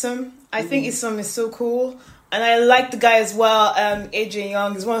love Isam. I think Isam is so cool. And I like the guy as well, AJ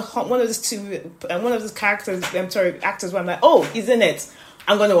Young. He's one of those characters, actors where I'm like, oh, he's in it.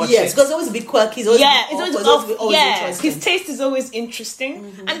 I'm going to watch it. Yes, because it's always a bit quirky. It's always interesting. His taste is always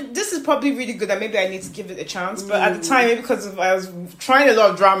interesting. And this is probably really good, and maybe I need to give it a chance. But at the time, maybe because I was trying a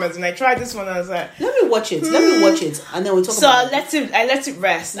lot of dramas, and I tried this one, and I was like, let me watch it, and then we'll talk about it. So I let it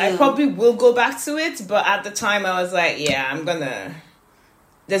rest. I probably will go back to it, but at the time, I was like,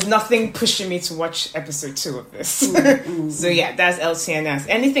 there's nothing pushing me to watch episode 2 of this. So yeah, that's LCNS.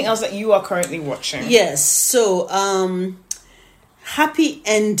 Anything else that you are currently watching? Yes. So, Happy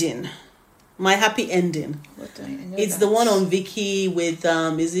Ending. My Happy Ending. What do I know? It's the one on Vicky with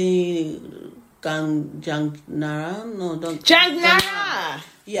is he Jangnara? No, don't. Jangnara.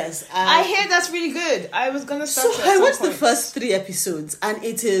 Yes, I hear that's really good. I was gonna start. So I watched the first 3 episodes, and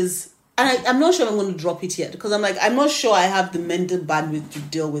it is. And I'm not sure I'm going to drop it yet because I'm not sure I have the mental bandwidth to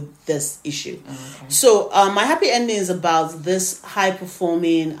deal with this issue. Okay. So My Happy Ending is about this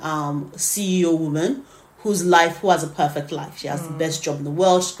high-performing CEO woman who has a perfect life. She has the best job in the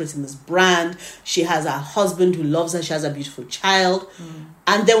world. She's creating this brand. She has a husband who loves her. She has a beautiful child.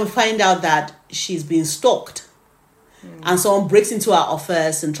 And then we find out that she's being stalked. And someone breaks into her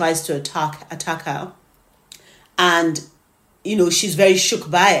office and tries to attack her. And, she's very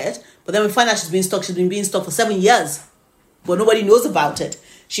shook by it. But then we find out she's been stalked. She's been being stalked for 7 years. But nobody knows about it.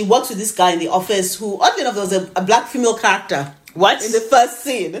 She works with this guy in the office who, oddly enough, there was a black female character. What? In the first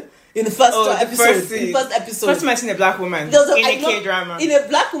scene. In the first episode. In the first episode. First time I seen a black woman in a K-drama. In a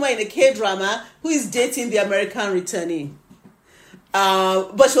black woman in a K-drama who is dating the American returnee.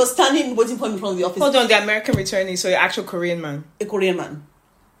 But she was standing waiting for him in front of the office. Hold on, the American returnee, so an actual Korean man. A Korean man.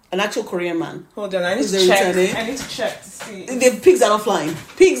 An actual Korean man. Hold on, I need to check. I need to check to see. The pigs are not flying.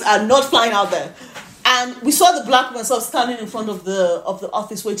 Pigs are not flying out there. And we saw the black woman standing in front of the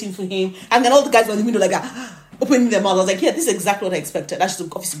office waiting for him. And then all the guys were in the window like opening their mouths. I was like, yeah, this is exactly what I expected. That's just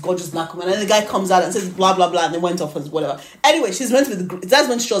obviously gorgeous black woman. And then the guy comes out and says blah blah blah, and then went off as whatever. Anyway, she's meant to be that's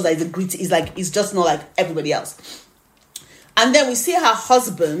when she shows that he's just not like everybody else. And then we see her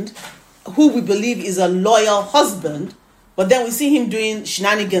husband, who we believe is a loyal husband, but then we see him doing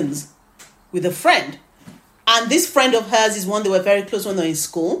shenanigans with a friend. And this friend of hers is one they were very close when they were in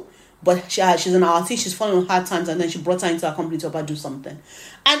school. But she's an artist, she's falling on hard times, and then she brought her into her company to help her do something.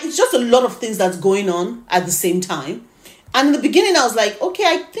 And it's just a lot of things that's going on at the same time. And in the beginning, I was like, okay,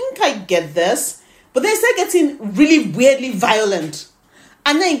 I think I get this. But then it started getting really weirdly violent.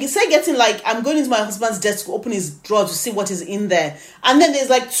 And then it started getting like, I'm going into my husband's desk to open his drawer to see what is in there. And then there's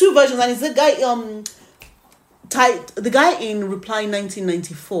like 2 versions, and it's the guy in Reply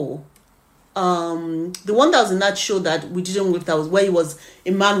 1994. The one that was in that show that we didn't look, that was where he was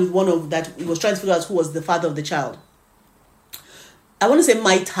a man with one of that he was trying to figure out who was the father of the child. I want to say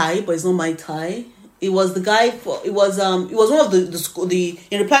Mai Tai, but it's not Mai Tai. It was the guy it was one of the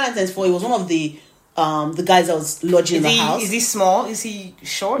in Reply 1994. It was one of the guys that was lodging in the house. Is he small? Is he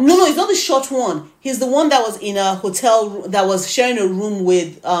short? No, he's not the short one. He's the one that was in a hotel that was sharing a room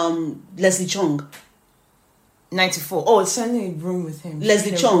with Leslie Chung. 94. Oh, it's sharing a room with him.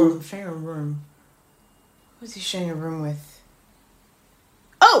 Leslie Chung. Sharing a room. Who's he sharing a room with?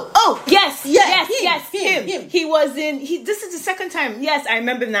 Oh, yes. Him. He was in... This is the second time. Yes, I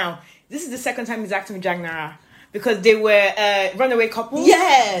remember now. This is the second time he's acting with Jangnara. Because they were runaway couple.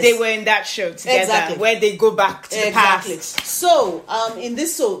 Yes. They were in that show together. Exactly. Where they go back to the past. So, in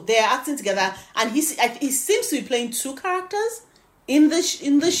this show, they're acting together. And he seems to be playing 2 characters in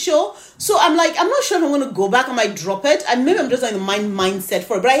the show. So I'm like, I'm not sure if I'm going to go back. I might drop it. And maybe I'm just in the mindset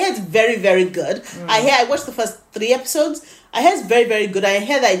for it. But I hear it's very, very good. I watched the first 3 episodes. I hear it's very, very good. I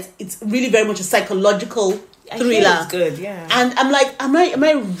hear that it's really very much a psychological thriller. It's good, yeah. And I'm like, am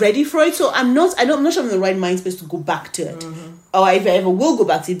I ready for it? So I'm not sure I'm in the right mind space to go back to it. Or if I ever will go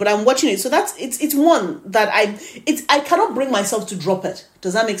back to it, but I'm watching it. So it's one that I cannot bring myself to drop it.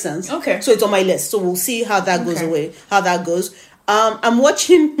 Does that make sense? Okay. So it's on my list. So we'll see how that goes. I'm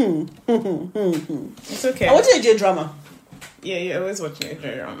watching It's okay. I'm watching a J-drama. Yeah, you're always watching a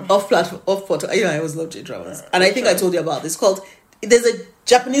J-drama. Off portal. I always love J-dramas. And I think I told you about this. There's a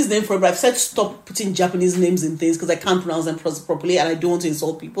Japanese name for it, but I've said stop putting Japanese names in things because I can't pronounce them properly and I don't want to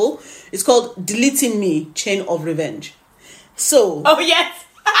insult people. It's called Deleting Me, Chain of Revenge. So... Oh, yes!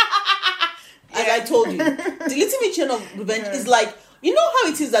 As I told you, Deleting Me, Chain of Revenge is like... You know how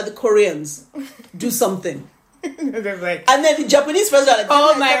it is that the Koreans do something? They're like, and then the Japanese person are like...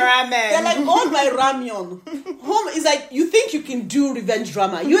 all my ramen. They're like, all my ramyeon. Home is like, you think you can do revenge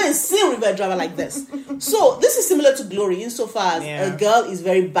drama. You ain't seen revenge drama like this. So, this is similar to Glory insofar as a girl is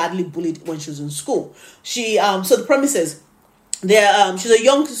very badly bullied when she was in school. So the premise is, she's a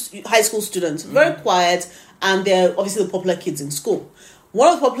young high school student, very quiet, and they're obviously the popular kids in school.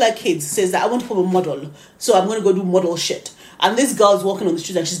 One of the popular kids says that I want to become a model, so I'm going to go do model shit. And this girl is walking on the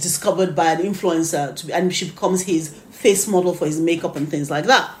street and she's discovered by an influencer and she becomes his face model for his makeup and things like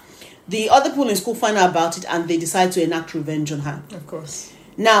that. The other people in school find out about it and they decide to enact revenge on her. Of course.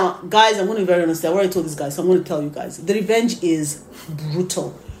 Now, guys, I'm going to be very honest. I already told this guy, so I'm going to tell you guys. The revenge is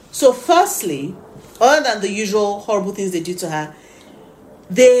brutal. So firstly, other than the usual horrible things they do to her,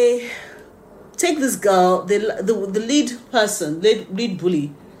 they take this girl, the lead person, lead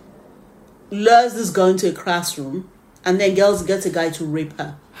bully, lures this girl into a classroom. And then girls get a guy to rape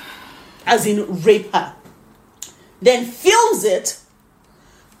her. As in, rape her. Then films it,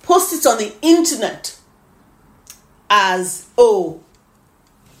 posts it on the internet as,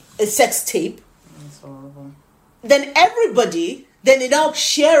 a sex tape. That's horrible. Then they now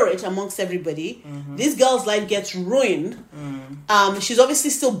share it amongst everybody. Mm-hmm. This girl's life gets ruined. She's obviously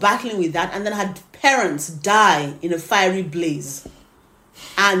still battling with that. And then her parents die in a fiery blaze.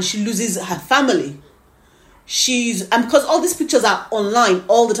 And she loses her family. Because all these pictures are online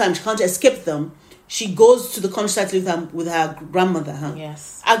all the time, she can't escape them. She goes to the countryside to live with her grandmother.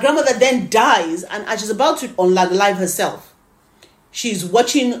 Yes. Her grandmother then dies, and as she's about to unalive herself, she's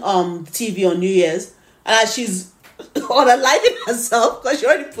watching TV on New Year's, and as she's unaliving herself, because she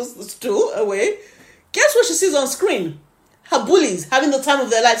already puts the stool away, guess what she sees on screen? Her bullies having the time of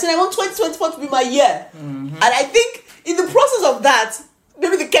their life, saying, I want 2024 to be my year. Mm-hmm. And I think in the process of that,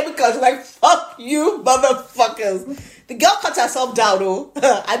 maybe the chemicals are like, fuck you, motherfuckers. The girl cuts herself down,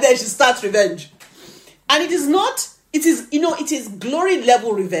 and then she starts revenge. And it is glory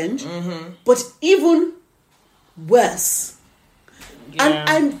level revenge, but even worse. Yeah. And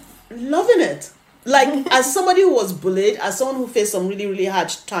I'm loving it. Like, as somebody who was bullied, as someone who faced some really, really hard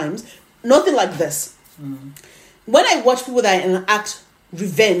times, nothing like this. When I watch people that enact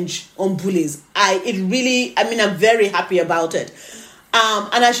revenge on bullies, I'm very happy about it.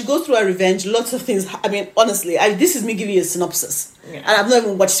 And as she goes through her revenge, lots of things. I mean, honestly, this is me giving you a synopsis, and I've not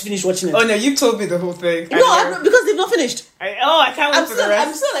even finished watching it. Oh no, you told me the whole thing. No, because they've not finished. I can't wait for the rest.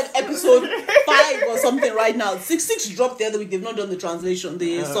 I'm still like episode 5 or something right now. 6 dropped the other week. They've not done the translation,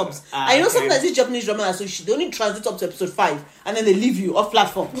 the subs. I know sometimes these Japanese drama, so they only translate up to episode 5, and then they leave you off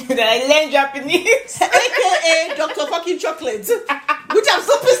platform. Then I learn Japanese, aka Dr. Fucking Chocolate, which I'm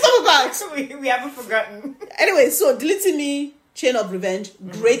so pissed off about. We haven't forgotten. Anyway, so Deleting Me, Chain of Revenge,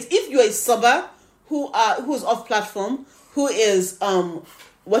 great. If you're a subber who's off platform, who is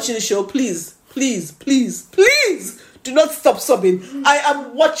watching the show, please do not stop subbing. I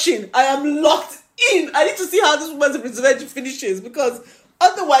am watching. I am locked in. I need to see how this woman's revenge finishes, because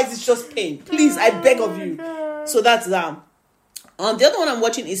otherwise it's just pain. Please, I beg of you. So that's that. The other one I'm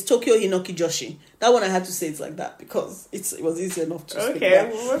watching is Tokyo Hinoki Joshi. That one I had to say it's like that because it was easy enough to speak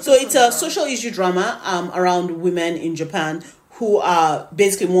about. So it's a social issue drama around women in Japan who are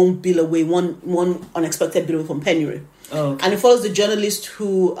basically one bill away, one unexpected bill away from penury. Oh, okay. And it follows the journalist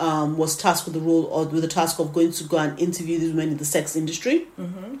who was tasked with the task of going to go and interview these women in the sex industry,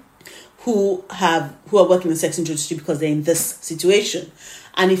 who are working in the sex industry because they're in this situation.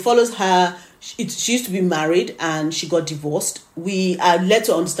 And it follows her. She used to be married and she got divorced. We are led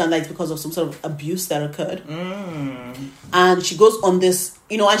to understand that it's because of some sort of abuse that occurred. And she goes on this,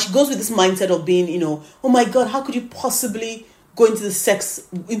 and she goes with this mindset of being, oh my God, how could you possibly go into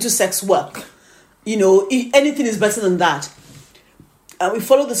sex work? Anything is better than that. We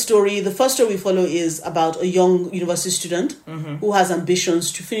follow the story. The first story we follow is about a young university student who has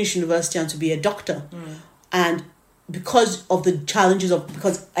ambitions to finish university and to be a doctor. And because of the challenges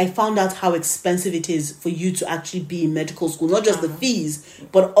because I found out how expensive it is for you to actually be in medical school, not just the fees,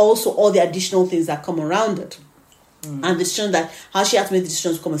 but also all the additional things that come around it. And the decision that how she had to make the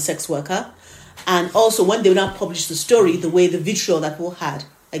decision to become a sex worker. And also when they now published the story, the vitriol that people had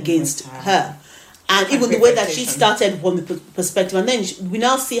against her. And even the way that she started from the perspective, and then we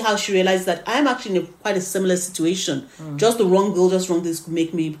now see how she realized that I'm actually in quite a similar situation. Just the wrong girl, just wrong things could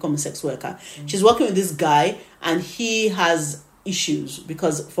make me become a sex worker. She's working with this guy, and he has issues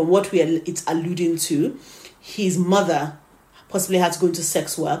because from what it's alluding to, his mother possibly had to go into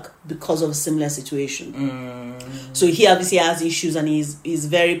sex work because of a similar situation. So he obviously has issues, and he's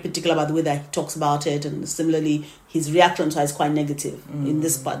very particular about the way that he talks about it, and similarly his reaction to it is quite negative in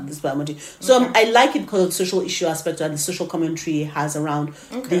this part. So I like it because of the social issue aspect and the social commentary it has around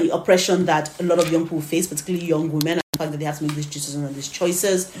the oppression that a lot of young people face, particularly young women, and the fact that they have to make these decisions and these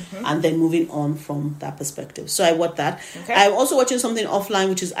choices, and then moving on from that perspective. So I watch that. I'm also watching something offline,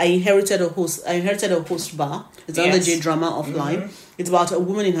 which is I inherited a host bar. It's another J drama offline. It's about a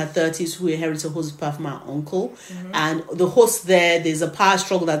woman in her 30s who inherits a host bar from her uncle. And the host there's a power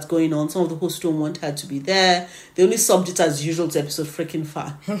struggle that's going on. Some of the hosts don't want her to be there. They only subbed it as usual to episode freaking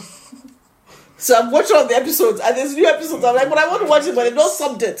far. So I'm watching all the episodes, and there's new episodes. I'm like, but I want to watch it, but they've not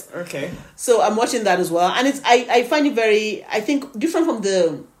subbed it. Okay. So I'm watching that as well. And I find it very, I think, different from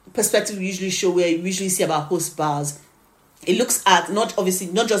the perspective we usually show, where you usually see about host bars. It looks at not just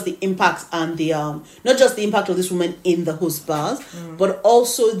the impact and the not just the impact of this woman in the host bars, but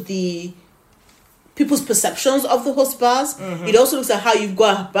also the people's perceptions of the host bars. It also looks at how you've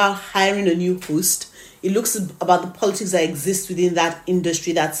got about hiring a new host. It looks about the politics that exist within that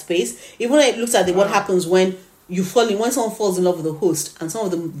industry, that space. Even it looks at what happens when when someone falls in love with a host, and some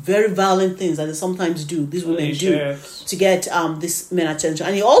of the very violent things that they sometimes do, these women do to get this men attention.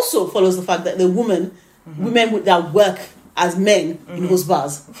 And it also follows the fact that the women that work as men in host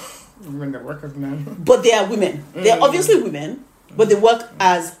bars. Women that work as men. But they are women. They're obviously women, but they work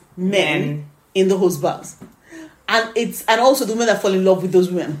as men in the host bars. And also the women that fall in love with those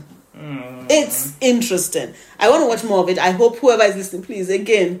women. It's interesting. I want to watch more of it. I hope whoever is listening, please,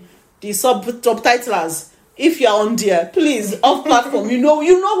 again, the subtitlers, if you're on there, please, off platform, you know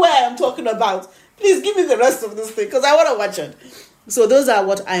where I am talking about. Please give me the rest of this thing, because I want to watch it. So those are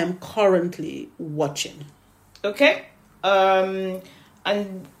what I am currently watching. Okay. And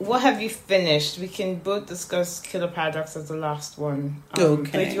what have you finished? We can both discuss Killer Paradox as the last one.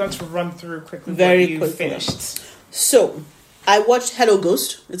 Okay. But do you want to run through quickly Very what you finished? So, I watched Hello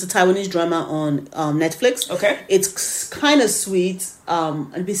Ghost. It's a Taiwanese drama on Netflix. Okay. It's kind of sweet,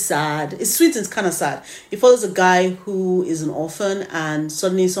 and a bit sad. It's sweet and it's kind of sad. It follows a guy who is an orphan, and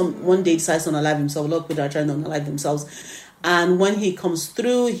suddenly one day decides to unalive himself. A lot of people are trying to unalive themselves. And when he comes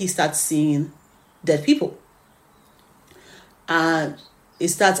through, he starts seeing dead people. And he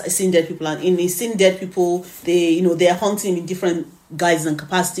starts seeing dead people. And in he's seeing dead people, they're hunting him in different guises and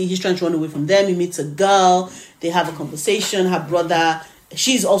capacity. He's trying to run away from them. He meets a girl. They have a conversation. Her brother,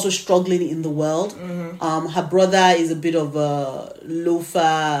 she's also struggling in the world. Her brother is a bit of a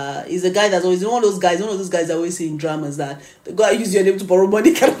loafer. He's a guy that's always one of those guys I always see in dramas that the guy use your name to borrow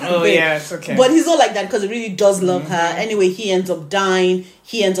money kind of thing. Oh yeah, it's okay. But he's not like that because he really does love her. Anyway, he ends up dying.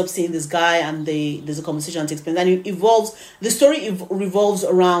 He ends up seeing this guy, and there's a conversation that takes place. And the story revolves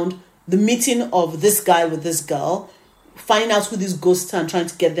around the meeting of this guy with this girl, finding out who these ghosts are and trying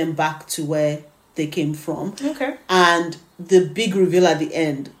to get them back to where they came from. Okay. And the big reveal at the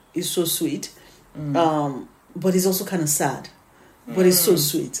end is so sweet. But it's also kind of sad. But it's so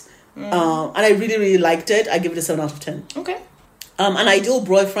sweet. And I really, really liked it. I give it a 7 out of 10. Okay. An Ideal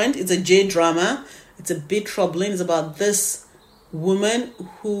Boyfriend. It's a J drama. It's a bit troubling. It's about this woman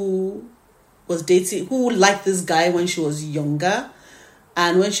who was dating, who liked this guy when she was younger.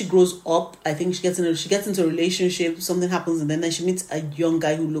 And when she grows up, I think she gets into a relationship, something happens, and then she meets a young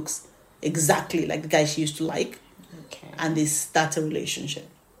guy who looks exactly like the guy she used to like. Okay. And they start a relationship.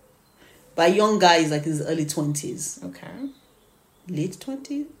 But a young guy is like in his early 20s. Okay. Late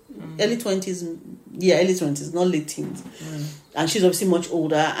 20s? Early 20s. Yeah, early 20s, not late teens. And she's obviously much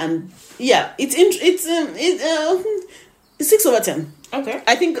older. And yeah, it's 6 over 10. Okay.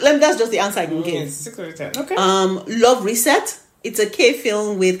 I think that's just the answer I can give. 6 over 10. Okay. Love Reset. It's a K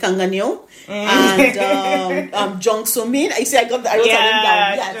film with Kang Ganyo and Jung So Min. I see, I wrote her name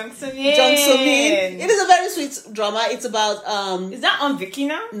down. Yes. Jung So Min. It is a very sweet drama. It's about is that on Viki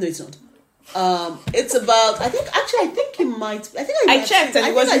now? No, it's not. It's about. I think it might. I checked and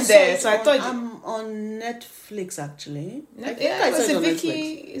it wasn't there, so I thought I'm on Netflix actually. Is it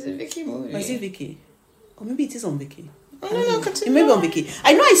Viki movie? Is it Viki? Or maybe it is on Viki. No, it may be on Viki.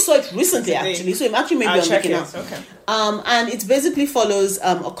 I know I saw it recently actually, so it actually may be on Viki now. Okay. And it basically follows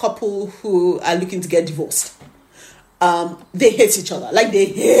a couple who are looking to get divorced. They hate each other,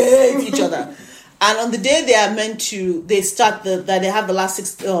 and on the day they are meant to, they have the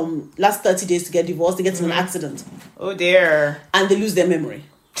last 30 days to get divorced. They get in an accident. Oh dear! And they lose their memory.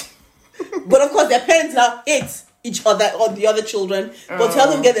 But of course, their parents now hate each other or the other children. But to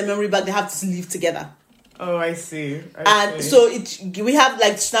help them get their memory back, they have to live together. Oh, I see. So we have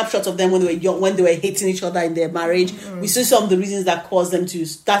like snapshots of them when they were young, when they were hating each other in their marriage. We see some of the reasons that caused them to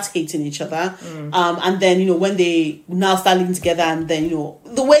start hating each other. And then, when they now start living together, and then,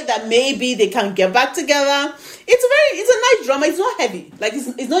 the way that maybe they can get back together. It's a nice drama. It's not heavy. Like,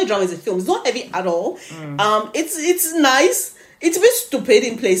 it's not a drama, it's a film. It's not heavy at all. It's nice. It's a bit stupid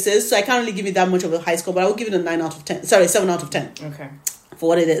in places, so I can't really give it that much of a high score, but I will give it a 7 out of 10. Okay. For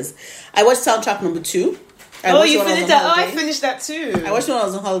what it is. I watched soundtrack number 2. You finished that? I finished that too. I watched when I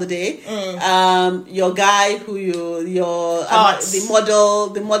was on holiday. Your guy the model.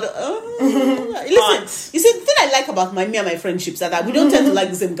 Listen, you see, the thing I like about me and my friendships are that we don't tend to like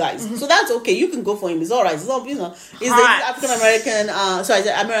the same guys. So that's okay. You can go for him. It's all right. It's all, he's the African American,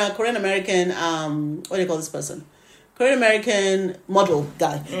 Korean American, what do you call this person? Korean American model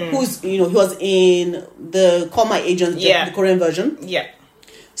guy who's, he was in the Call My Agent, the Korean version. Yeah.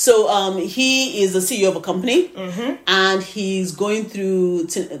 So he is the CEO of a company, and he's going through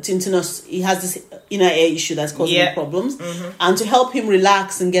tinnitus. He has this inner ear issue that's causing him problems. And to help him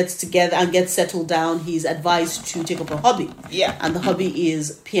relax and get together and get settled down, he's advised to take up a hobby. Yeah. And the hobby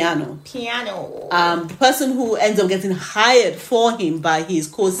is piano. The person who ends up getting hired for him by his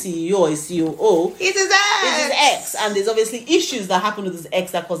co-CEO or his COO is his ex. And there's obviously issues that happen with his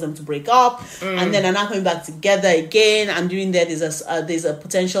ex that cause them to break up. And then they're not coming back together again. And during that, there's a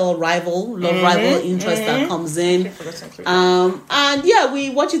potential love rival interest that comes in. And we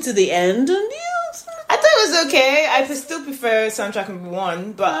watch it to the end, and I thought it was okay. I still prefer soundtrack number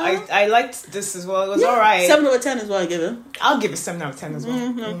 1, but I liked this as well. It was alright. 7 out of 10 is what I give it. I'll give it 7 out of 10 as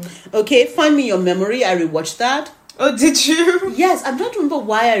well. Okay, Find Me Your Memory. I rewatched that. Oh, did you? Yes, I'm trying to remember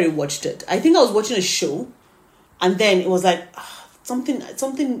why I rewatched it. I think I was watching a show, and then it was like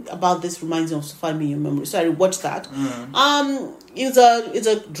something about this reminds me of Find Me Your Memory. So I rewatched that. It's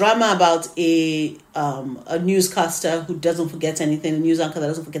a drama about a newscaster who doesn't forget anything, a news anchor that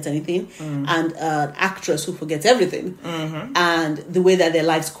doesn't forget anything, and an actress who forgets everything, and the way that their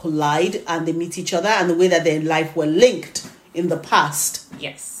lives collide and they meet each other, and the way that their life were linked in the past.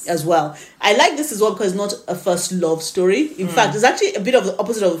 Yes. As well. I like this as well because it's not a first love story. In fact, it's actually a bit of the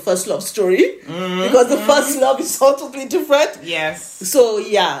opposite of a first love story, because the first love is totally different. Yes. So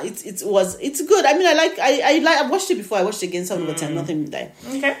yeah, it's good. I mean, I watched it before. I watched it again 7 over 10. Nothing there.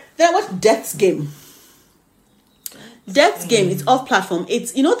 Okay. Then I watched Death's Game. Death's Game. It's off platform.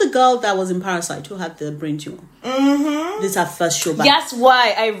 It's the girl that was in Parasite who had the brain tumor. This is her first show back. That's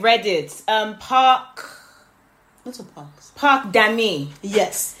why I read it. Park. What's a Park? Park Dami.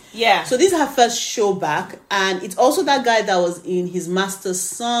 Yes. Yeah. So this is her first show back, and it's also that guy that was in His Master's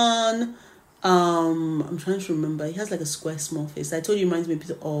Son. I'm trying to remember. He has like a square, small face. I told you, he reminds me a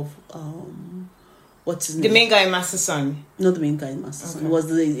bit of what's his name? The main guy in Master's Son. Not the main guy in Master's Son. It was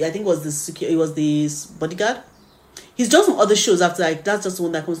the bodyguard. He's done some other shows after, like, that's just the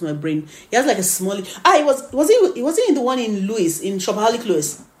one that comes to my brain. He has like a small. Was he in the one in Lewis, in Shopaholic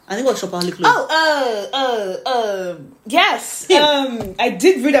Lewis? I think it was Shopaholic Lewis. Yes. I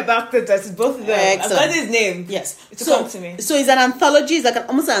did read about that. That's both of them. Excellent. I've got his name. Yes. It's come to me. So it's an anthology. It's like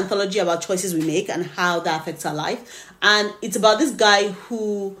almost an anthology about choices we make and how that affects our life. And it's about this guy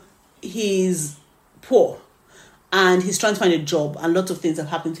who he's poor and he's trying to find a job, and lots of things have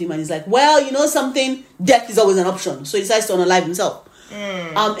happened to him. And he's like, well, you know something? Death is always an option. So he decides to unalive himself.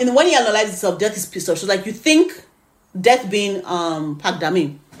 And when he unalives himself, Death is pissed off. She's like, you think Death being Park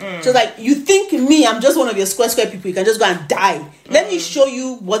Dami? So like, you think me, I'm just one of your square people, you can just go and die. Let me show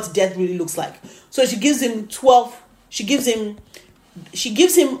you what death really looks like. So she gives him she gives him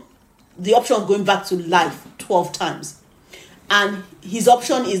the option of going back to life 12 times. And his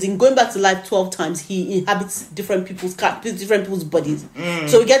option is, in going back to life 12 times, he inhabits different people's bodies.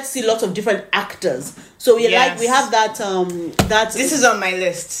 So we get to see lots of different actors. So we have that. This is on my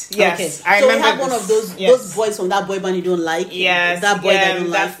list. Yes, okay. I remember. So we have one of those boys from that boy band you don't like. Yes, that boy that you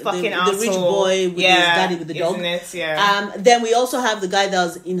don't like. The rich boy with his daddy with the dog. Then we also have the guy that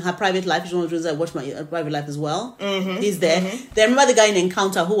was in Her Private Life. She's one of those I watched my Private Life as well. He's there. Then remember the guy in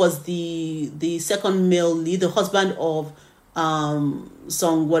Encounter who was the second male lead, the husband of his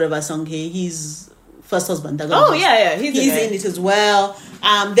first husband. He's in it as well.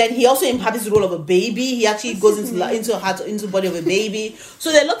 Then he also inhabits the role of a baby. He actually goes into the body of a baby.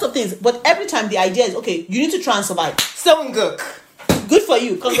 So there are lots of things, but every time the idea is, okay, you need to try and survive. Good for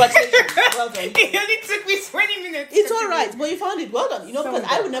you. Congratulations. Well done. It only took me 20 minutes. It's all right, but you found it. Well done. Because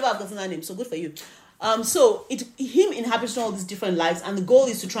I would never have gotten that name. So good for you. So him inhabits all these different lives, and the goal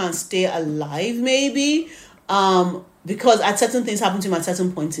is to try and stay alive, maybe. Because at certain things happen to him at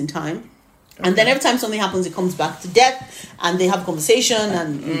certain points in time. And then every time something happens, it comes back to death, and they have a conversation,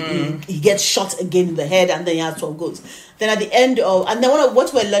 and he gets shot again in the head, and then he has 12 goats. Then at the end of, and then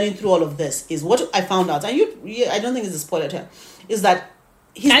what we're learning through all of this is what I found out, and I don't think it's a spoiler here, is that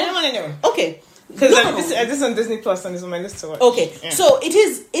I don't want to know. Okay. Because this on Disney Plus and it's on my list to watch. Okay, so it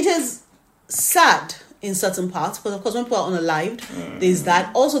is sad in certain parts, but of course when people are unalived, there's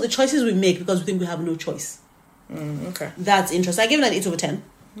that. Also the choices we make because we think we have no choice. Okay. That's interesting. I give it an 8 over 10.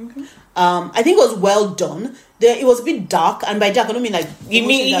 Okay. I think it was well done. It was a bit dark, and by dark I don't mean like you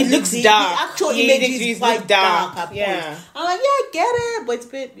mean it looks dark. The actual image is quite dark at points. I'm like, I get it, but it's a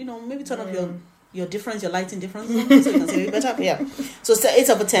bit, maybe turn up your difference, your lighting difference, so you can see it better. But yeah, so it's 8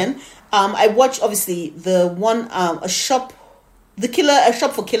 over 10. I watched obviously the one a shop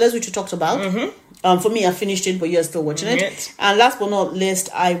for killers, which we talked about. For me, I finished it, but you're still watching it. And last but not least,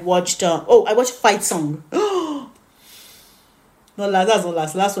 I watched Fight Song. No, that's not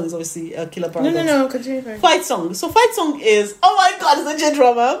last. Last one is obviously Killer Paradox. No, continue. Fight Song. So Fight Song is, oh my god, it's a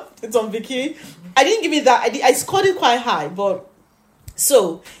J-drama. It's on Viki. I didn't give it that. I scored it quite high, but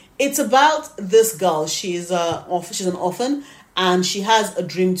so it's about this girl. She's an orphan, and she has a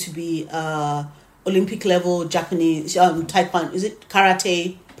dream to be Olympic level Japanese taekwondo. Is it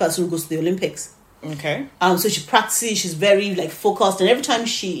karate person who goes to the Olympics? Okay. So she practices. She's very focused, and every time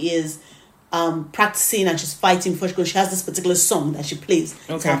she is practicing and she's fighting before she goes, she has this particular song that she plays.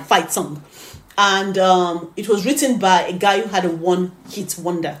 Okay. It's her fight song, and it was written by a guy who had a one-hit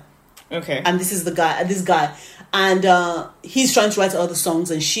wonder. Okay. And this guy, and he's trying to write other songs,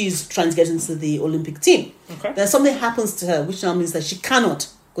 and she's trying to get into the Olympic team. Okay. Then something happens to her, which now means that she cannot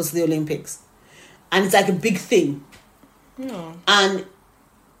go to the Olympics, and it's like a big thing. No. And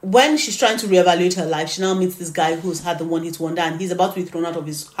when she's trying to reevaluate her life, she now meets this guy who's had the one-hit wonder, and he's about to be thrown out of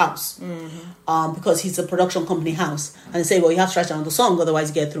his house because he's a production company house. And they say, well, you have to write another song, otherwise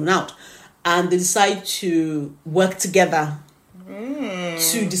you get thrown out. And they decide to work together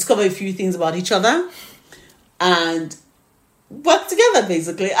to discover a few things about each other and work together,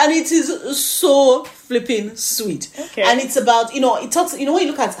 basically. And it is so flipping sweet. Okay. And it's about, it talks, when you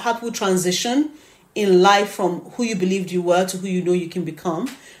look at how people transition in life from who you believed you were to who you know you can become,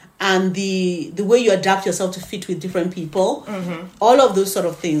 and the way you adapt yourself to fit with different people, all of those sort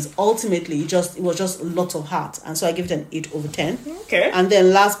of things, ultimately it was just a lot of heart. And so I give it an 8 over 10. Okay. And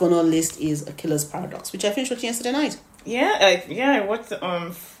then last but not least is A Killer's Paradox, which I finished watching yesterday night. I watched it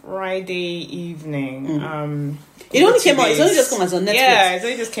on Friday evening. It only came out. It's only just come out on Netflix. Yeah, it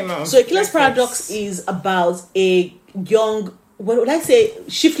only just came out. So A Killer's Paradox is about a young, what would I say,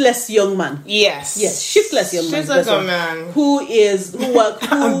 shiftless young man. Yes, shiftless young man. Shiftless young man who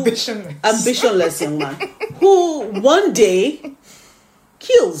ambitionless young man who one day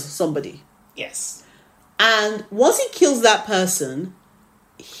kills somebody. Yes, and once he kills that person,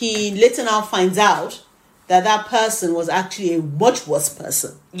 he later now finds out that person was actually a much worse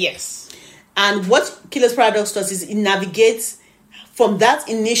person. Yes. And what Killer's Paradox does is it navigates from that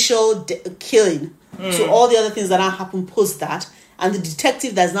initial killing to all the other things that now happen post that, and the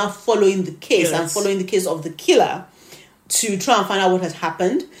detective that's now following the case and following the case of the killer to try and find out what has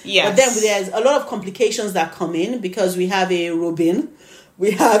happened. Yes. But then there's a lot of complications that come in because we have a Robin,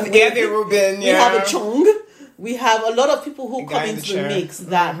 we have a Chong, we have a lot of people who come into the mix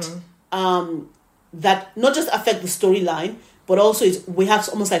that that not just affect the storyline, but also we have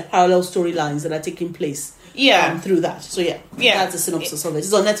almost like parallel storylines that are taking place through that. So that's a synopsis of it.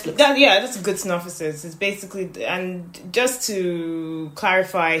 It's on Netflix. That's a good synopsis. It's basically, and just to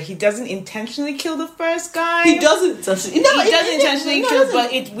clarify, he doesn't intentionally kill the first guy. He doesn't intentionally kill,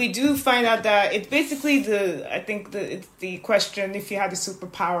 but we do find out that it's basically it's the question: if you had a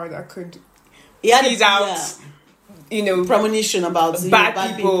superpower that could tease out. Premonition about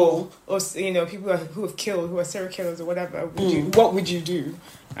bad people or people who have killed, who are serial killers or whatever. What would you do?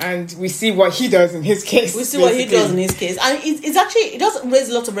 And we see what he does in his case. And it's actually, it does raise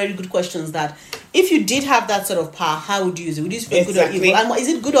lots of very good questions. That if you did have that sort of power, how would you use it? Would you feel good or evil? And is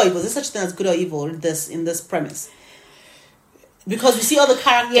it good or evil? Is there such a thing as good or evil in this premise? Because we see other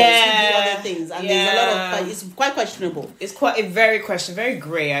characters who do other things, and there's a lot of. It's quite questionable. It's very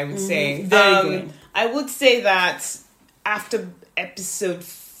grey, I would say. Very grey. I would say that after episode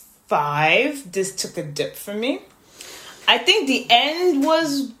 5, this took a dip for me. I think the end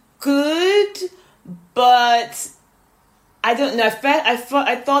was good, but I don't know. I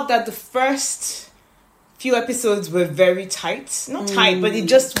thought that the first few episodes were very tight. Not tight, but it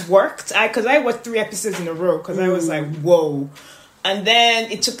just worked. Because I watched 3 episodes in a row because I was like, whoa. And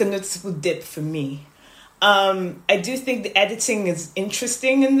then it took a noticeable dip for me. I do think the editing is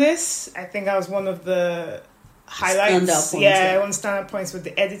interesting in this. I think that was one of the highlights. One standout points with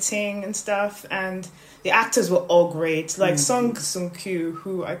the editing and stuff, and the actors were all great. Like Song Sung-kyu,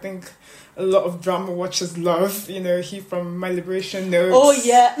 who I think a lot of drama watchers love. You know, he from My Liberation Notes. Oh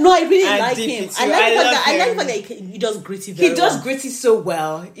yeah, no, I really like him. I like that he does gritty. He does gritty so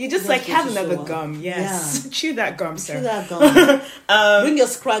well. You just like have another gum. Yes, chew that gum, sir. Chew that gum. Bring your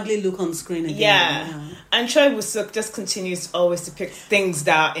scraggly look on screen again. Yeah. And Choi Woo-suk just continues always to pick things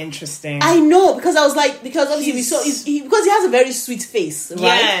that are interesting. I know, because I was like, because obviously because he has a very sweet face, right?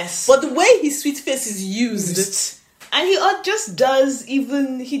 Yes. But the way his sweet face is used. And he just does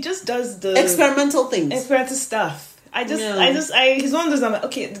the experimental things. Experimental stuff. He's one of those, I'm like,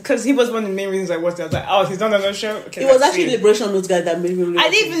 okay, because he was one of the main reasons I watched it. I was like, oh, he's done another show? Okay, it was actually Liberation Notes guy that made me really I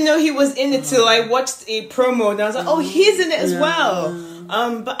didn't even know he was in it till I watched a promo, and I was like, oh, he's in it as well.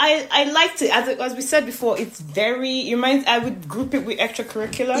 But I liked it. As we said before, it's very, I would group it with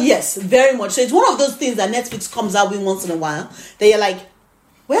extracurricular. Yes, very much. So it's one of those things that Netflix comes out with once in a while. That you're like,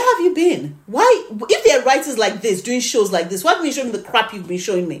 where have you been? Why? If there are writers like this doing shows like this, why haven't you shown me the crap you've been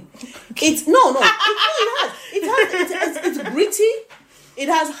showing me? It's it's gritty. It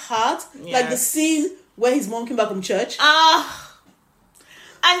has heart. Yes. Like the scene where he's walking back from church.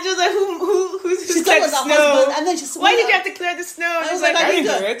 And she was like, who's cleared the snow? And then she said, why did you have to clear the snow? And I was like, I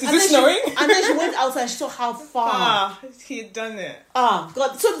didn't do it. Is it snowing? And then she went outside and she saw how far he had done it.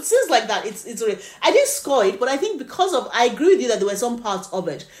 God. So things like that, it's really, I didn't score it, but I think I agree with you that there were some parts of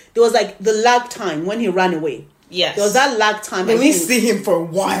it. There was like the lag time when he ran away. Yes. There was that lag time. We didn't see him for a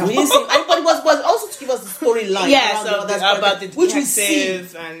while. We didn't see him. But it was also to give us the storyline. Yes, about the which we see,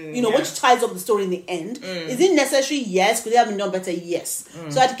 and, which ties up the story in the end. Is it necessary? Yes. Could they have been done better? Yes.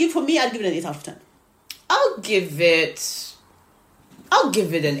 So I'd give it an 8 out of 10. I'll give it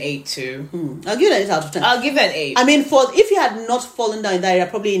an 8 too. I'll give it an 8 out of 10. I'll give it an 8. I mean, if he had not fallen down in that area,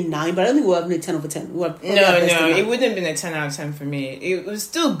 probably a 9, but I don't think we would have been a 10 over 10. No, it wouldn't have been a 10 out of 10 for me. It was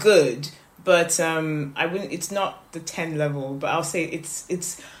still good. But I wouldn't. It's not the 10 level. But I'll say it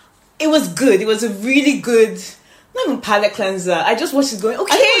was good. It was a really good, not even palate cleanser. I just watched it going,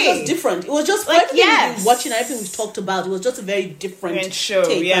 okay. It was just different. It was just like everything we've been watching, everything we've talked about. It was just a very different show.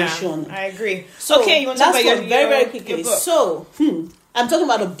 Take on show. I agree. So okay, you want to talk about your very very quickly. So I'm talking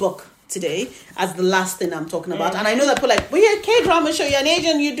about a book today as the last thing I'm talking about. And I know that people are like, we're a K-drama show, you're an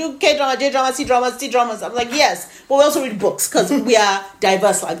Asian, you do K-drama, J-drama, C-dramas, T-dramas. I'm like, yes, but we also read books because we are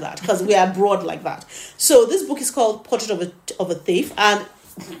diverse like that, because we are broad like that. So this book is called Portrait of a Thief, and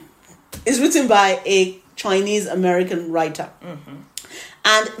it's written by a Chinese-American writer.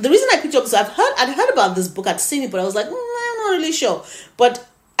 And the reason I picked up, so I'd heard about this book, I'd seen it, but I was like, I'm not really sure. But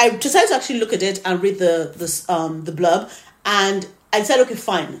I decided to actually look at it and read the blurb, and I decided, okay,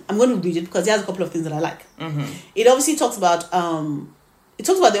 fine, I'm going to read it because it has a couple of things that I like. It obviously talks about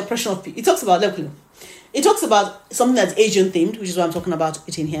the oppression of people. It talks about something that's Asian themed, which is why I'm talking about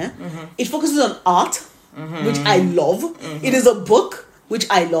it in here. It focuses on art, which I love. It is a book, which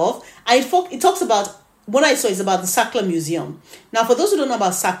I love. And it talks about, what I saw is about the Sackler Museum. Now, for those who don't know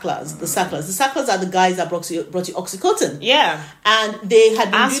about Sacklers, the Sacklers are the guys that brought you Oxycontin. Yeah. And they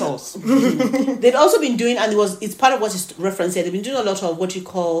had been assholes. They'd also been doing, and it's part of what is referenced here, they've been doing a lot of what you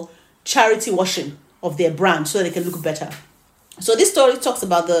call charity washing of their brand so that they can look better. So this story talks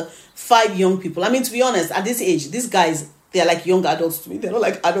about the 5 young people. I mean, to be honest, at this age, these guys, they're like young adults to me. They're not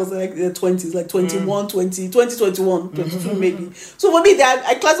like adults, they're like their 20s, like 21, 21, 22 maybe. So for me,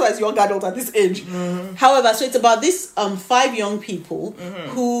 I classify as young adults at this age. However, so it's about these 5 young people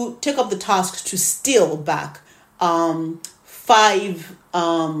who take up the task to steal back 5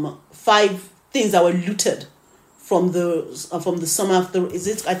 things that were looted from the summer. I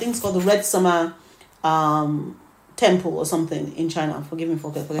think it's called the Red Summer Temple or something in China. Forgive me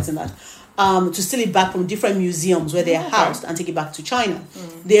for forgetting that. To steal it back from different museums where they are housed and take it back to China.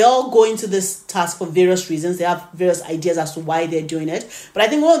 They all go into this task for various reasons. They have various ideas as to why they're doing it. But I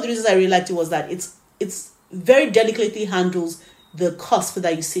think one of the reasons I really liked it was that it's very delicately handles the cost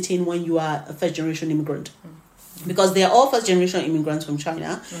that you sit in when you are a first-generation immigrant. Because they are all first-generation immigrants from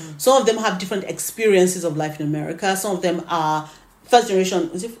China. Some of them have different experiences of life in America. Some of them are first generation.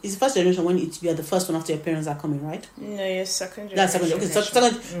 Is first generation when you are the first one after your parents are coming, right? No, you're second generation. That's second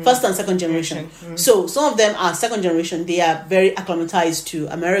generation. First and second generation. So some of them are second generation. They are very acclimatized to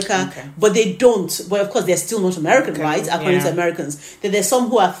America, but they don't. Well, of course, they're still not American, right? According to Americans, there's some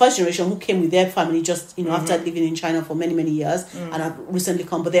who are first generation who came with their family just after living in China for many years and have recently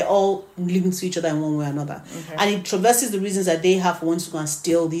come, but they're all living to each other in one way or another. And it traverses the reasons that they have for wanting to go and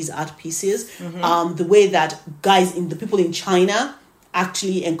steal these art pieces. The way that the people in China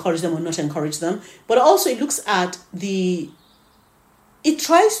actually encourage them or not encourage them, but also it looks at it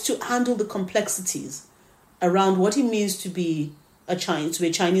tries to handle the complexities around what it means to be a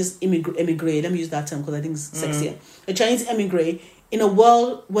Chinese immigrant. Let me use that term because I think it's sexier. A Chinese immigrant in a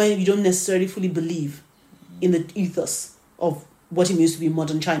world where you don't necessarily fully believe in the ethos of what it means to be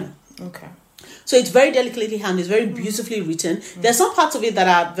modern China. Okay. So it's very delicately handled. It's very beautifully written. There's some parts of it that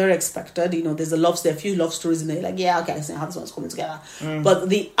are very expected. You know, there's a few love stories in there. Like, yeah, okay, I see how this one's coming together. But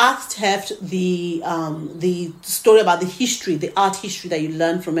the art theft, the story about the art history that you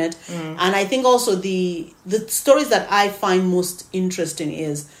learn from it, and I think also the stories that I find most interesting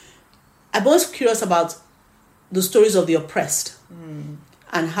is I'm most curious about the stories of the oppressed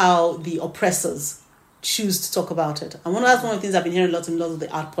and how the oppressors choose to talk about it. And that's one of the things I've been hearing a lot of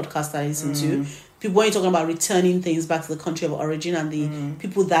the art podcasts that I listen to. People, when you're talking about returning things back to the country of origin, and the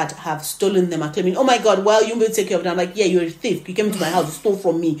people that have stolen them are claiming, oh my God, well, you will take care of them. I'm like, yeah, you're a thief. You came into my house, you stole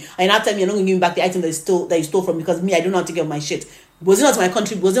from me. And now tell me you're not going to give me back the item that you stole from me because me, I don't know how to take care of my shit. Was it not my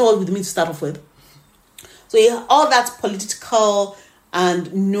country? Was it all with me to start off with? So yeah, all that political and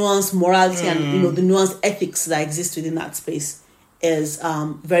nuanced morality and, you know, the nuanced ethics that exist within that space is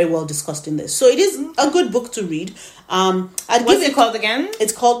very well discussed in this. So it is a good book to read. What's it called again?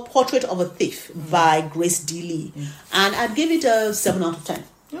 It's called Portrait of a Thief by Grace D. Lee. And I'd give it a 7 out of 10.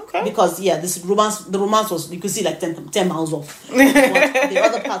 Okay. Because, yeah, the romance was, you could see like 10 miles off. But the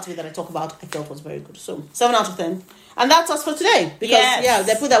other parts of it that I talk about, I felt was very good. So 7 out of 10. And that's us for today. Because,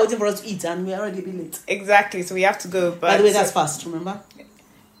 they put that waiting for us to eat and we're already a bit late. Exactly. So we have to go. But by the way, that's fast, remember?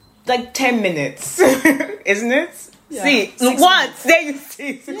 Like 10 minutes. Isn't it? Yeah. See, once there you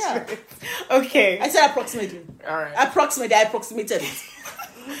see. 6 minutes. Okay. I said approximately. All right. Approximately, I approximated it.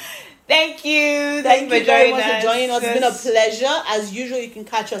 Thank you. Thank you very much for joining us. It's been a pleasure. As usual, you can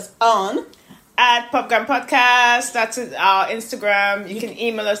catch us on at Popgram Podcast. That's our Instagram. You can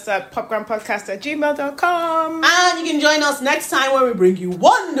email us at popgrampodcast@gmail.com. And you can join us next time when we bring you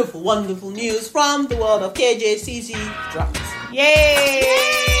wonderful, wonderful news from the world of KJCC dramas.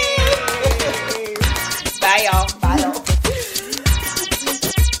 Yay!